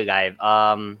in here live.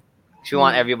 We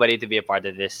want everybody to be a part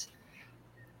of this.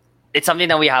 It's something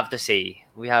that we have to say.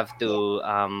 We have to.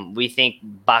 We think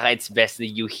baka it's best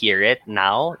that you hear it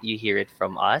now. You hear it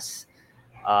from us.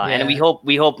 And we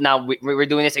hope now we're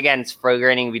doing this again for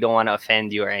learning. We don't want to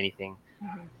offend you or anything.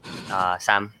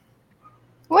 Sam.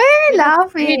 Why are you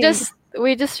laughing?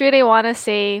 We just really want to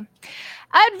say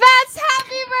advance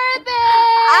happy birthday!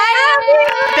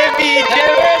 Happy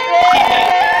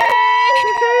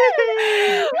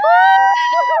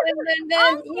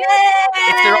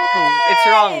It's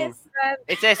wrong.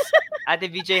 It says, Ate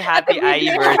VJ, happy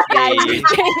IE birthday.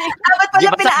 Dapat pala Di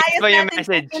ba pinaayos sakit pa yung natin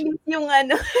message? yung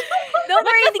ano. Don't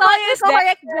worry, hindi ko yung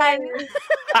correct dyan.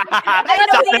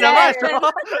 Sakto naman. Dan.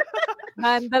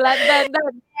 Happy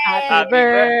Happy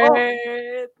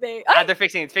birthday. They're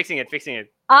fixing it.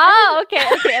 Okay.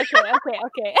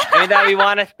 And that we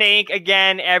want to thank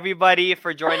again everybody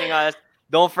for joining us.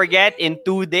 Don't forget, in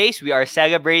 2 days, we are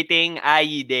celebrating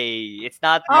IE Day. It's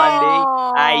not Monday,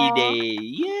 IE Day.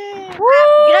 Yeah!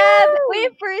 Grabe.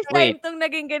 Uy, first time Wait. tong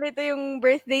naging ganito yung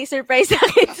birthday surprise sa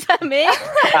akin sa amin.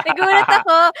 Nagulat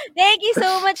ako. Thank you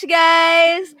so much,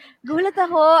 guys. Gulat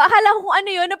ako. Akala ko kung ano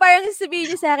yun, na parang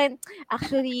sasabihin niyo sa akin,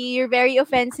 actually, you're very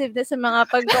offensive na sa mga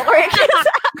pag-correction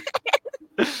sa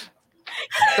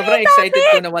Sobrang excited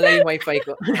ko na wala yung wifi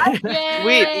ko.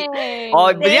 Wait.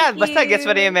 Oh, but Thank yeah, basta gets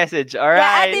pa you. rin yung message. Yeah,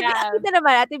 Alright. ate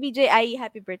naman, Ate BJ,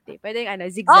 happy birthday. Pwede yung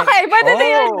zigzag. Okay, but Oh.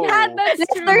 that's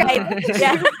Left true. to right.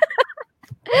 Yeah.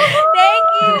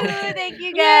 Thank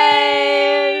you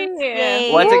guys. Yeah.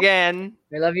 Yay. Once again,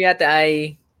 I love you, Ate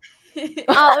Ai.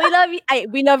 Oh, we love you.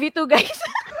 We love you too, guys.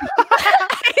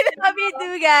 I love you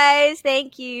too, guys.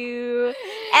 Thank you.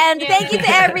 And thank you to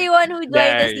everyone who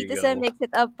joined us There you dito sa go. Mix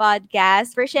It Up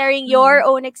podcast for sharing your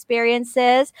own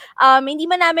experiences. Hindi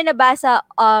man namin nabasa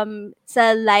sa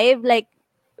live, like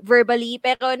verbally,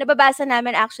 pero nababasa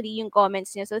namin actually yung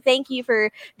comments niyo. So thank you for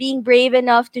being brave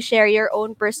enough to share your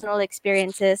own personal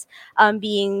experiences,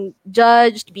 being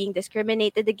judged, being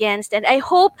discriminated against. And I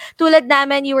hope, tulad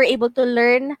namin, you were able to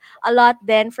learn a lot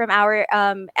then from our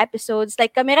episodes.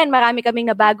 Like kami rin, marami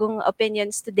kaming nabagong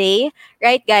opinions today.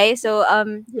 Right, guys? So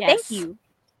thank Yes. you.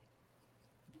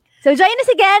 So join us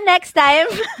again next time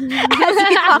as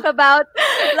we talk about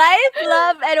life,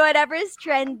 love, and whatever is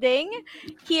trending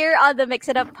here on the Mix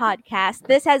It Up podcast.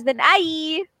 This has been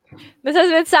Ai. This has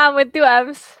been Sam with 2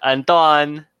 M's.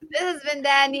 Anton. This has been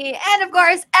Danny. And of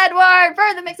course, Edward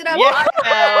for the Mix It Up. Yeah!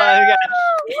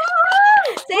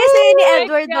 Say ni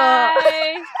Edward mo.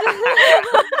 Guys.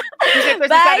 Tuesday,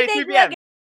 Bye, Saturday, 3 thank you p.m.